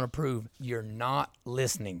parents don't approve. You're not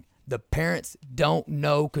listening. The parents don't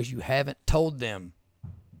know because you haven't told them.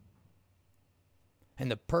 And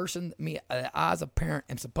the person I as a parent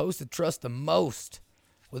am supposed to trust the most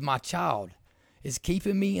with my child is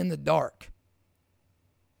keeping me in the dark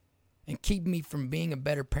and keeping me from being a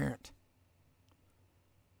better parent.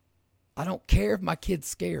 I don't care if my kid's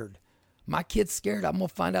scared. My kid's scared, I'm going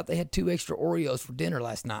to find out they had 2 extra Oreos for dinner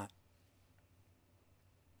last night.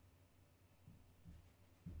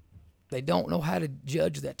 They don't know how to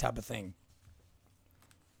judge that type of thing.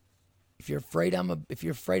 If you're afraid I'm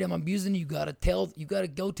abusing you, you gotta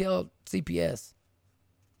go tell CPS.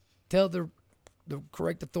 Tell the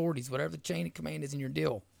correct authorities, whatever the chain of command is in your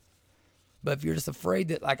deal. But if you're just afraid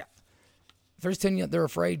that, like, if they're just telling you they're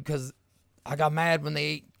afraid because I got mad when they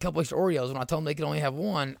ate a couple extra Oreos when I told them they could only have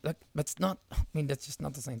one, that's just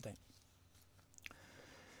not the same thing.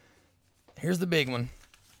 Here's the big one,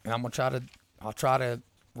 and I'll try to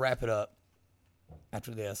wrap it up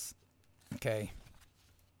after this. Okay.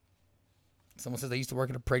 Someone says they used to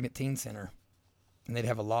work at a pregnant teen center, and they'd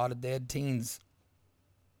have a lot of dead teens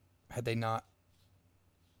had they not,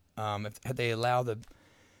 had they allowed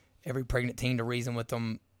every pregnant teen to reason with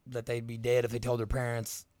them that they'd be dead if they told their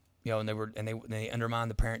parents, and they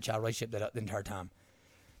undermined the parent-child relationship the entire time.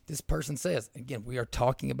 This person says, again, we are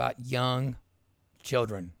talking about young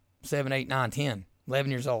children, 7, 8, 9, 10,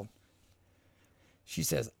 11 years old. She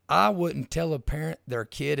says, I wouldn't tell a parent their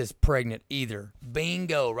kid is pregnant either.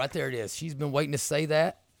 Bingo. Right there it is. She's been waiting to say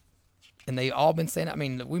that. And they all been saying it. I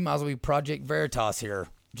mean, we might as well be Project Veritas here.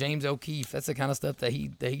 James O'Keefe. That's the kind of stuff that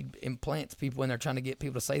he implants people in there trying to get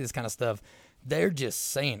people to say this kind of stuff. They're just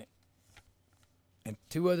saying it. And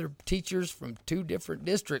 2 other teachers from 2 different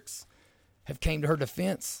districts have came to her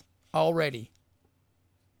defense already.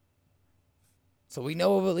 So we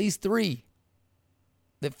know of at least 3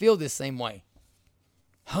 that feel this same way.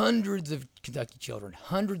 Hundreds of Kentucky children,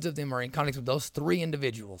 hundreds of them are in contact with those 3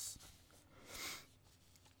 individuals.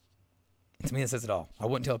 And to me, that says it all. I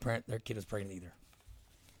wouldn't tell a parent their kid is pregnant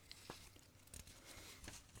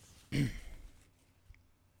either.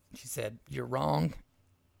 She said, you're wrong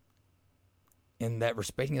in that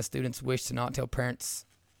respecting a student's wish to not tell parents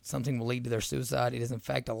something will lead to their suicide. It is, in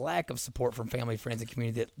fact, a lack of support from family, friends, and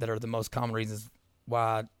community that are the most common reasons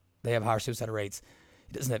why they have higher suicide rates.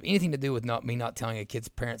 It doesn't have anything to do with me not telling a kid's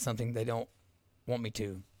parent something they don't want me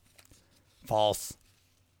to. False.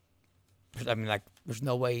 I mean, like, there's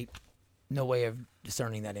no way of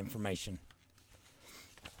discerning that information.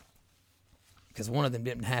 Because one of them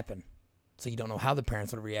didn't happen. So you don't know how the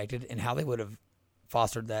parents would have reacted and how they would have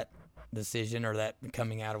fostered that decision or that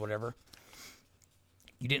coming out or whatever.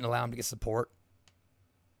 You didn't allow them to get support.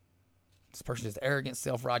 This person is arrogant,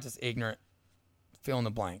 self-righteous, ignorant. Fill in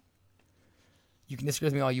the blank. You can disagree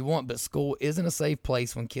with me all you want, but school isn't a safe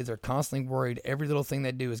place when kids are constantly worried every little thing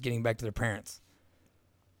they do is getting back to their parents.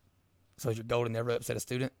 So is your goal to never upset a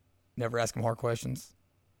student? Never ask them hard questions?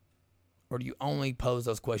 Or do you only pose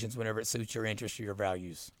those questions whenever it suits your interests or your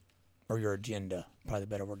values? Or your agenda? Probably the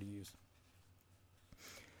better word to use.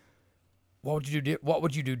 What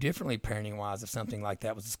would you do differently parenting-wise if something like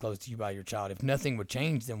that was disclosed to you by your child? If nothing would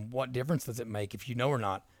change, then what difference does it make if you know or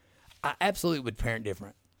not? I absolutely would parent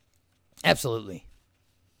different. Absolutely.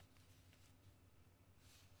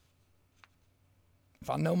 If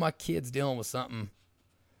I know my kid's dealing with something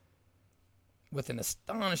with an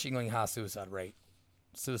astonishingly high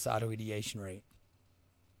suicidal ideation rate,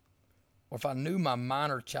 or if I knew my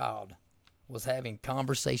minor child was having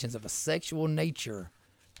conversations of a sexual nature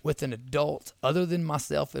with an adult other than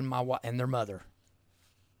myself and my wife and their mother,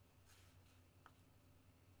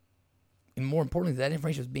 and more importantly, that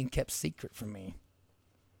information was being kept secret from me,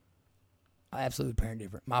 I absolutely parent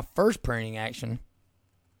different. My first parenting action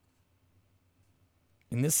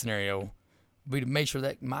in this scenario would be to make sure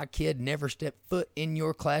that my kid never stepped foot in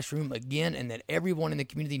your classroom again and that everyone in the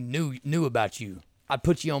community knew about you. I'd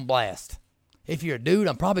put you on blast. If you're a dude,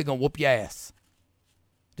 I'm probably going to whoop your ass.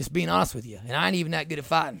 Just being honest with you. And I ain't even that good at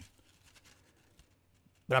fighting.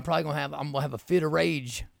 But I'm probably going to have a fit of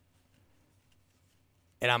rage.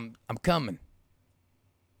 And I'm coming.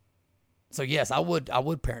 So yes, I would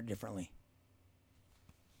parent differently.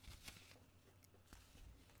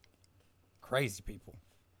 Crazy people.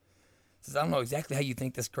 Says, I don't know exactly how you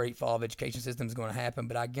think this great fall of education system is going to happen,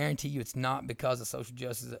 but I guarantee you it's not because of social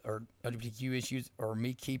justice or LGBTQ issues or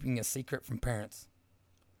me keeping a secret from parents.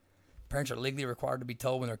 Parents are legally required to be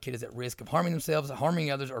told when their kid is at risk of harming themselves,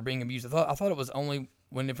 harming others, or being abused. I thought it was only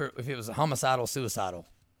if it was a homicidal, suicidal.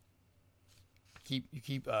 You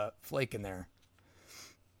keep flaking there.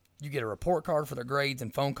 You get a report card for their grades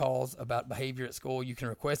and phone calls about behavior at school. You can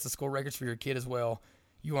request the school records for your kid as well.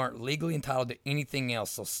 You aren't legally entitled to anything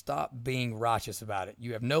else, so stop being righteous about it.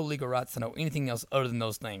 You have no legal rights to know anything else other than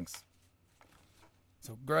those things.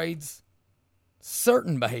 So grades,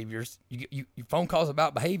 certain behaviors, your phone calls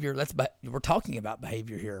about behavior. We're talking about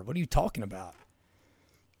behavior here. What are you talking about?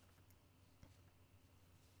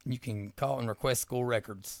 You can call and request school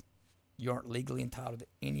records. You aren't legally entitled to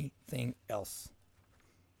anything else.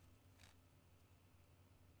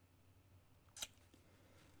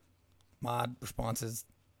 My response is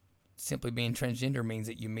simply being transgender means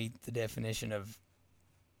that you meet the definition of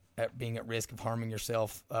being at risk of harming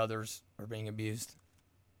yourself, others, or being abused.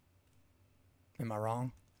 Am I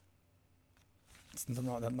wrong?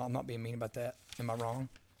 I'm not being mean about that. Am I wrong?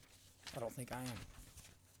 I don't think I am.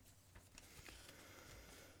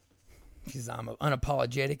 Because I'm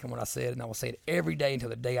unapologetic in what I said, and I will say it every day until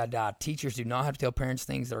the day I die. Teachers do not have to tell parents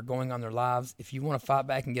things that are going on in their lives. If you want to fight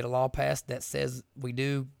back and get a law passed that says we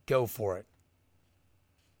do, go for it.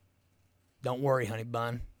 Don't worry, honey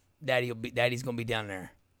bun. Daddy's gonna be down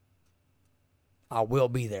there. I will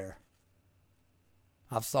be there.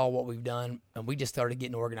 I've saw what we've done, and we just started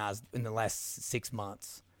getting organized in the last 6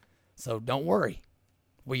 months. So don't worry.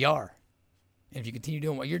 We are. And if you continue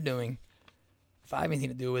doing what you're doing, if I have anything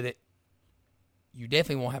to do with it, you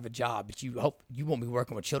definitely won't have a job, but you hope you won't be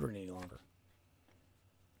working with children any longer.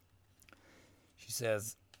 She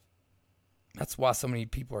says, that's why so many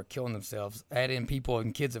people are killing themselves. Add in people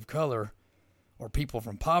and kids of color or people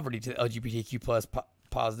from poverty to the LGBTQ plus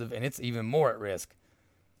positive, and it's even more at risk.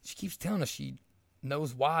 She keeps telling us she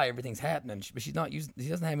knows why everything's happening, but she doesn't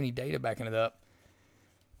have any data backing it up.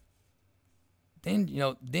 Then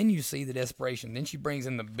you see the desperation. Then she brings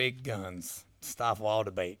in the big guns to stifle all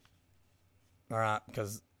debate. All right,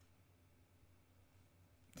 because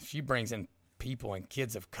she brings in people and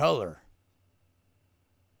kids of color.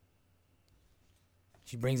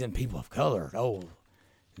 She brings in people of color. Oh,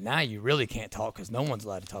 now you really can't talk because no one's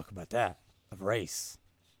allowed to talk about that, of race.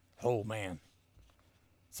 Oh, man.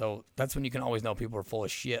 So that's when you can always know people are full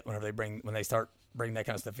of shit when they start bringing that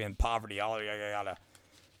kind of stuff in. Poverty, yada.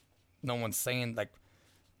 No one's saying, like,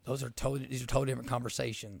 these are totally different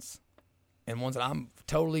conversations. And ones that I'm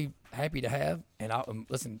totally happy to have. And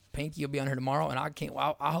listen, Pinky will be on here tomorrow, and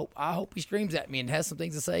I hope he screams at me and has some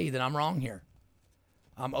things to say that I'm wrong here.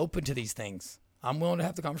 I'm open to these things. I'm willing to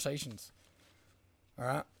have the conversations. All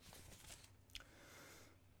right.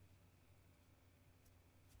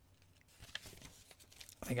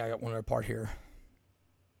 I think I got one other part here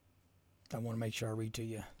I want to make sure I read to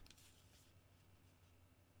you.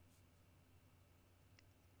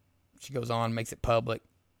 She goes on, makes it public.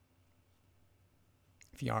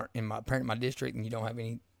 If you aren't a parent in my district and you don't have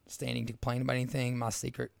any standing to complain about anything, my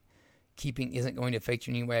secret keeping isn't going to affect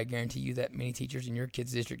you in any way. I guarantee you that many teachers in your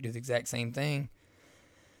kid's district do the exact same thing.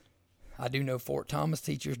 I do know Fort Thomas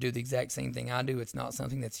teachers do the exact same thing I do. It's not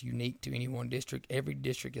something that's unique to any one district. Every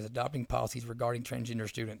district is adopting policies regarding transgender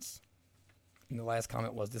students. And the last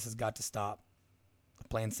comment was, this has got to stop. The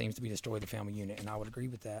plan seems to be destroy the family unit, and I would agree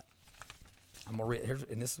with that. I'm gonna read,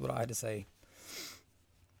 and this is what I had to say.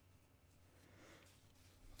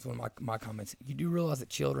 It's one of my comments. You do realize that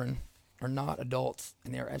children are not adults,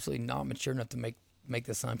 and they are absolutely not mature enough to make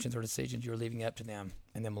the assumptions or decisions you're leaving up to them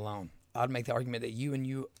and them alone. I'd make the argument that you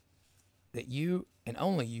and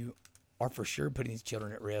only you are for sure putting these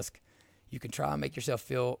children at risk. You can try and make yourself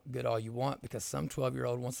feel good all you want because some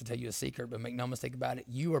 12-year-old wants to tell you a secret, but make no mistake about it,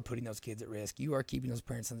 you are putting those kids at risk. You are keeping those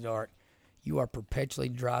parents in the dark. You are perpetually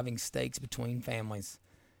driving stakes between families,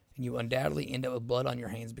 and you undoubtedly end up with blood on your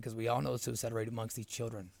hands because we all know the suicide rate amongst these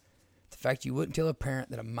children. The fact you wouldn't tell a parent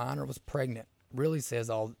that a minor was pregnant really says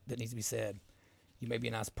all that needs to be said. You may be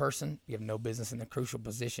a nice person. You have no business in the crucial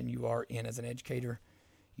position you are in as an educator.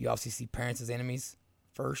 You obviously see parents as enemies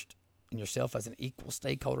first and yourself as an equal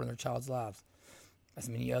stakeholder in their child's lives. As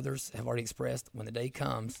many others have already expressed, when the day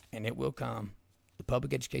comes, and it will come, the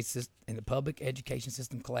public education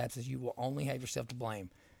system collapses, you will only have yourself to blame.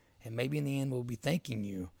 And maybe in the end we'll be thanking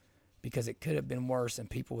you because it could have been worse and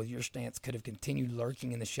people with your stance could have continued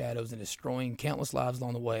lurking in the shadows and destroying countless lives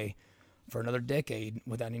along the way for another decade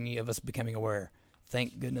without any of us becoming aware.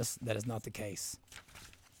 Thank goodness that is not the case.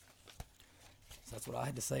 So that's what I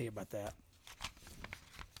had to say about that.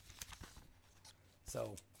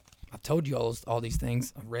 So I've told you all these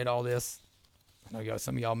things. I've read all this. I know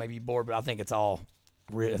some of y'all may be bored, but I think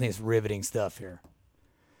it's riveting stuff here.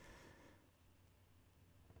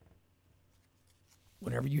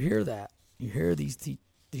 Whenever you hear that, you hear these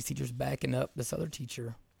teachers backing up this other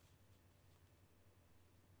teacher,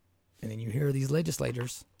 and then you hear these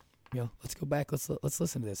legislators. Let's go back. Let's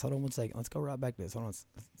listen to this. Hold on one second. Let's go right back to this. Hold on.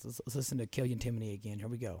 Let's listen to Killian Timoney again. Here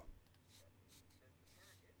we go.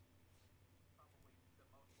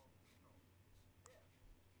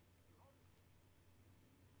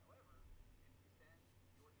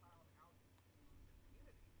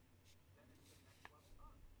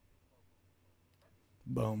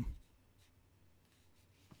 Boom.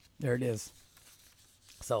 There it is.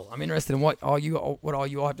 So I'm interested in what all you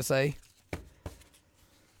all have to say.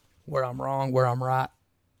 Where I'm wrong, where I'm right,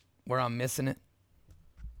 where I'm missing it.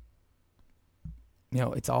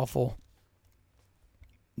 It's awful.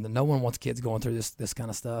 No one wants kids going through this kind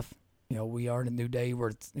of stuff. We are in a new day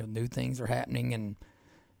where new things are happening, and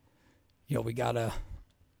we gotta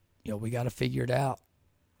figure it out.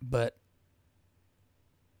 But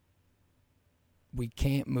we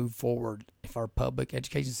can't move forward if our public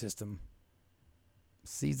education system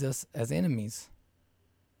sees us as enemies,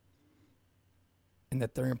 and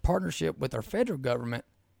that they're in partnership with our federal government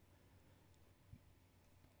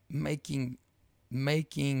making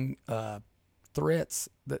threats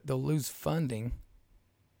that they'll lose funding,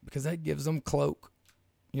 because that gives them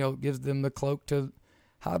gives them the cloak to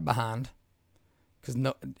hide behind, because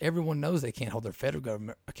everyone knows they can't hold their federal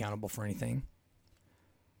government accountable for anything.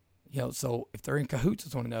 So if they're in cahoots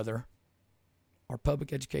with one another, our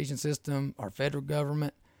public education system, our federal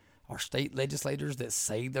government, our state legislators that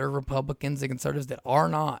say they're Republicans and conservatives that are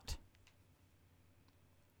not,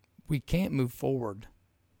 we can't move forward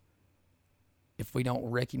if we don't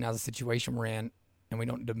recognize the situation we're in, and we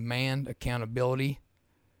don't demand accountability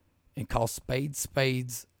and call spades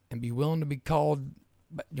and be willing to be called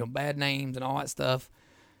bad names and all that stuff.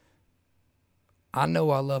 I know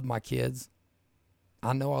I love my kids.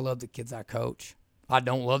 I know I love the kids I coach. I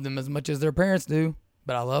don't love them as much as their parents do,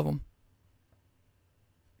 but I love them.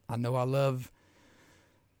 I know I love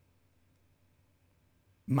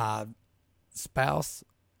my spouse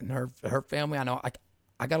and her family. I know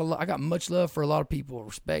I got much love for a lot of people,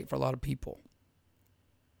 respect for a lot of people.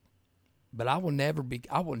 But I will never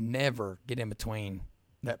get in between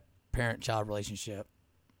that parent-child relationship.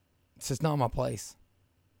 It's just not my place.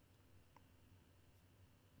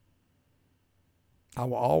 I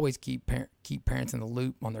will always keep parents in the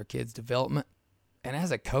loop on their kids' development. And as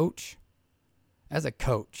a coach,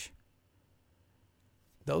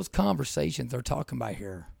 those conversations they're talking about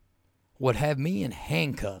here would have me in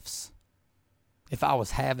handcuffs if I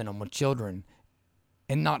was having them with children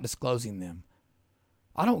and not disclosing them.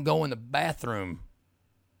 I don't go in the bathroom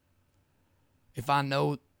if I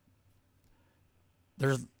know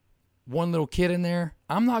there's one little kid in there.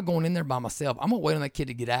 I'm not going in there by myself. I'm going to wait on that kid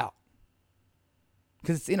to get out,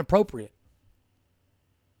 because it's inappropriate.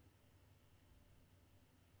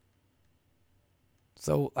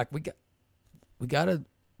 So we gotta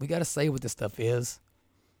say what this stuff is,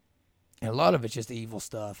 and a lot of it's just evil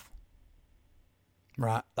stuff,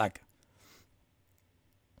 right? Like,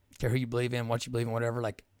 care who you believe in, what you believe in, whatever.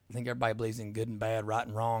 Like, I think everybody believes in good and bad, right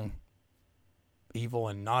and wrong, evil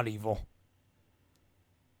and not evil.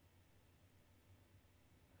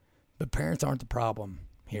 But parents aren't the problem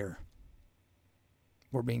here.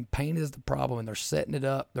 We're being painted as the problem, and they're setting it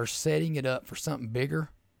up. They're setting it up for something bigger.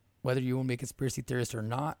 Whether you want to be a conspiracy theorist or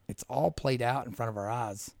not, it's all played out in front of our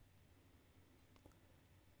eyes.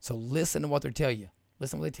 So listen to what they tell you.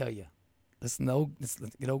 Listen to what they tell you. Listen to this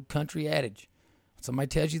good old country adage. When somebody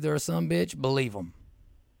tells you they're a son of a bitch, believe them.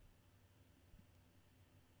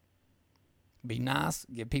 Be nice.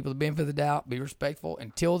 Give people the benefit of the doubt. Be respectful.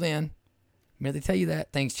 Until then, when they tell you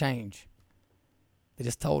that, things change. They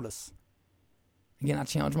just told us. Again, I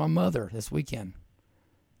challenged my mother this weekend.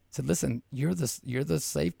 I said, listen, you're the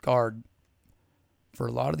safeguard for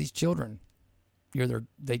a lot of these children.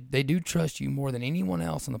 They do trust you more than anyone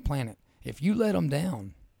else on the planet. If you let them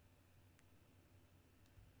down,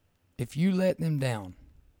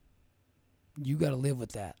 you got to live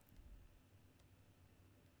with that.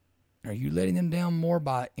 Are you letting them down more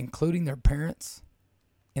by including their parents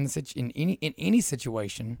in any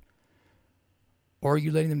situation, or are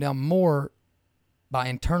you letting them down more by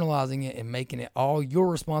internalizing it and making it all your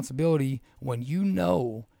responsibility when you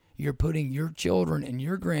know you're putting your children and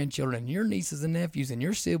your grandchildren and your nieces and nephews and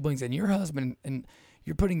your siblings and your husband, and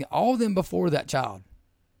you're putting all of them before that child?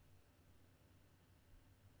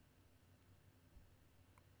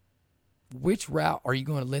 Which route are you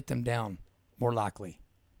going to let them down more likely?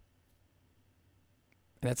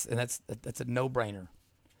 And that's a no-brainer.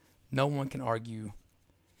 No one can argue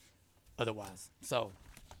otherwise. So,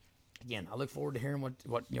 again, I look forward to hearing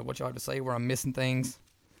what y'all have to say, where I'm missing things,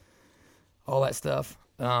 all that stuff.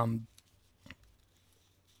 Again,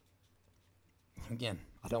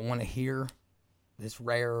 I don't want to hear this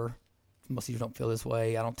rare. Most of you don't feel this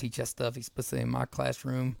way. I don't teach that stuff explicitly in my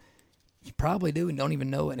classroom. You probably do and don't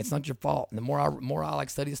even know it, and it's not your fault. And the more I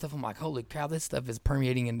like study this stuff, I'm like, holy cow, this stuff is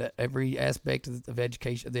permeating into every aspect of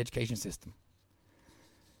education, of the education system.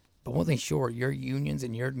 But one thing's sure, your unions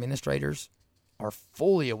and your administrators are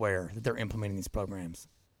fully aware that they're implementing these programs.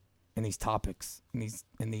 and these topics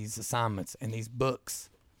and these assignments and these books,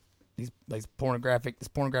 this pornographic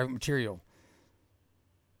material.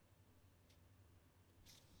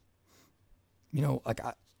 You know, like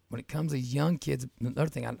when it comes to these young kids, another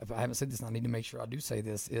thing, if I haven't said this, and I need to make sure I do say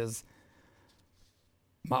this, is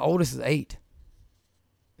my oldest is 8.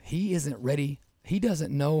 He isn't ready. He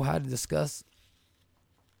doesn't know how to discuss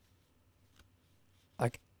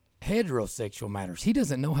like heterosexual matters. He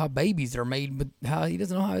doesn't know how babies are made, but he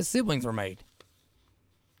doesn't know how his siblings are made.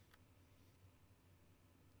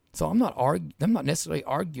 So I'm not necessarily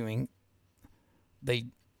arguing they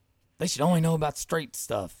should only know about straight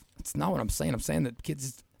stuff. That's not what I'm saying. I'm saying that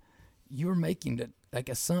kids, you're making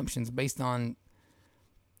assumptions based on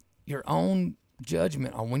your own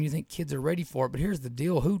judgment on when you think kids are ready for it. But here's the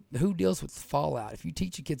deal: who deals with the fallout? If you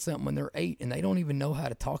teach a kid something when they're 8 and they don't even know how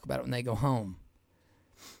to talk about it when they go home,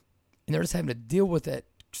 and they're just having to deal with that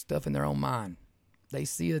stuff in their own mind, they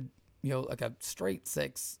see like a straight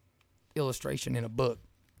sex illustration in a book,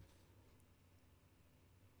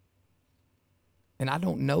 and I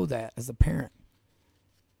don't know that as a parent.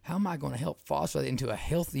 How am I going to help foster that into a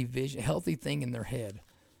healthy vision, healthy thing in their head?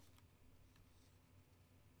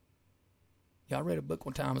 Yeah, I read a book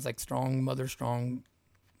one time. It's like Strong Mother, Strong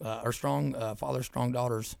Father, Strong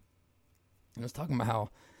Daughters. And it was talking about how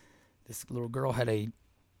this little girl had a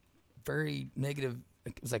very negative,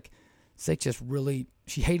 it was like sex just really,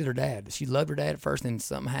 she hated her dad. She loved her dad at first, and then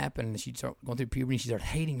something happened, and she started going through puberty, and she started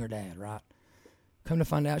hating her dad, right? Come to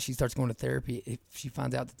find out, she starts going to therapy. If she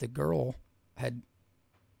finds out that the girl had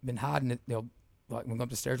been hiding it, like when we go up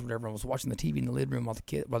the stairs or whatever, and was watching the TV in the living room while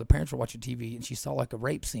the parents were watching TV, and she saw like a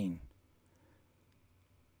rape scene.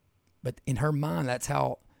 But in her mind, that's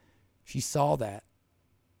how she saw that.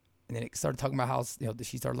 And then it started talking about how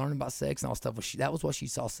she started learning about sex and all stuff. That was what she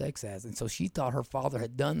saw sex as. And so she thought her father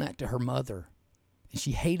had done that to her mother. And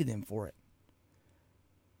she hated him for it.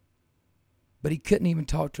 But he couldn't even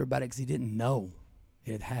talk to her about it because he didn't know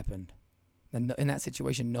it had happened. And in that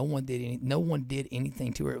situation, no one did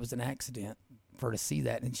anything to her. It was an accident for her to see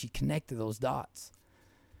that. And she connected those dots.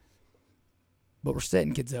 But we're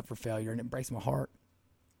setting kids up for failure, and it breaks my heart.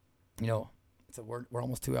 So we're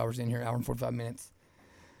almost 2 hours in here, hour and 45 minutes.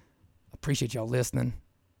 Appreciate y'all listening.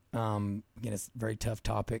 Again, it's a very tough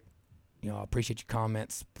topic. I appreciate your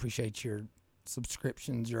comments, appreciate your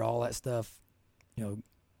subscriptions, your all that stuff.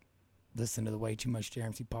 Listen to the Way Too Much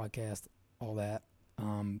JRMC podcast, all that.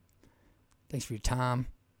 Thanks for your time.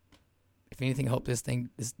 If anything, I hope this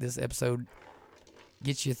episode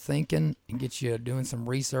gets you thinking and gets you doing some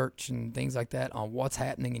research and things like that on what's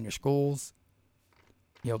happening in your schools.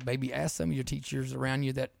 Maybe ask some of your teachers around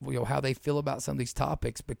you that, how they feel about some of these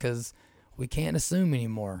topics, because we can't assume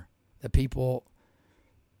anymore that people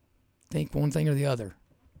think one thing or the other.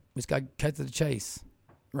 We just got to cut to the chase,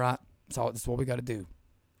 right? So that's what we got to do.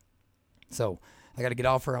 So I got to get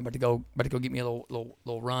off her. I'm about to go get me a little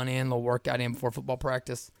run in, a little workout in before football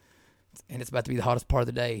practice, and it's about to be the hottest part of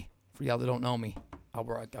the day. For y'all that don't know me,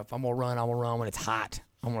 if I'm gonna run, I'm gonna run when it's hot.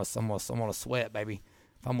 I'm gonna sweat, baby.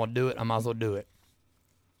 If I'm gonna do it, I might as well do it.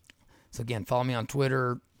 So again, follow me on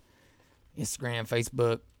Twitter, Instagram,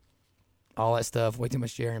 Facebook, all that stuff. Way Too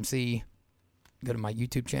Much JRMC. Go to my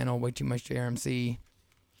YouTube channel, Way Too Much JRMC.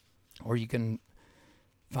 Or you can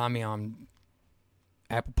find me on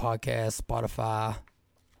Apple Podcasts, Spotify,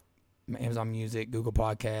 Amazon Music, Google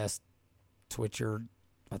Podcasts, Twitcher,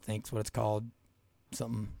 I think is what it's called.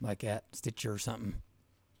 Something like that. Stitcher or something.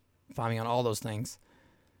 Find me on all those things.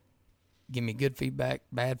 Give me good feedback,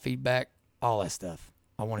 bad feedback, all that stuff.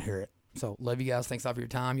 I want to hear it. So, love you guys. Thanks a lot for your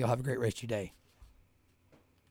time. Y'all have a great rest of your day.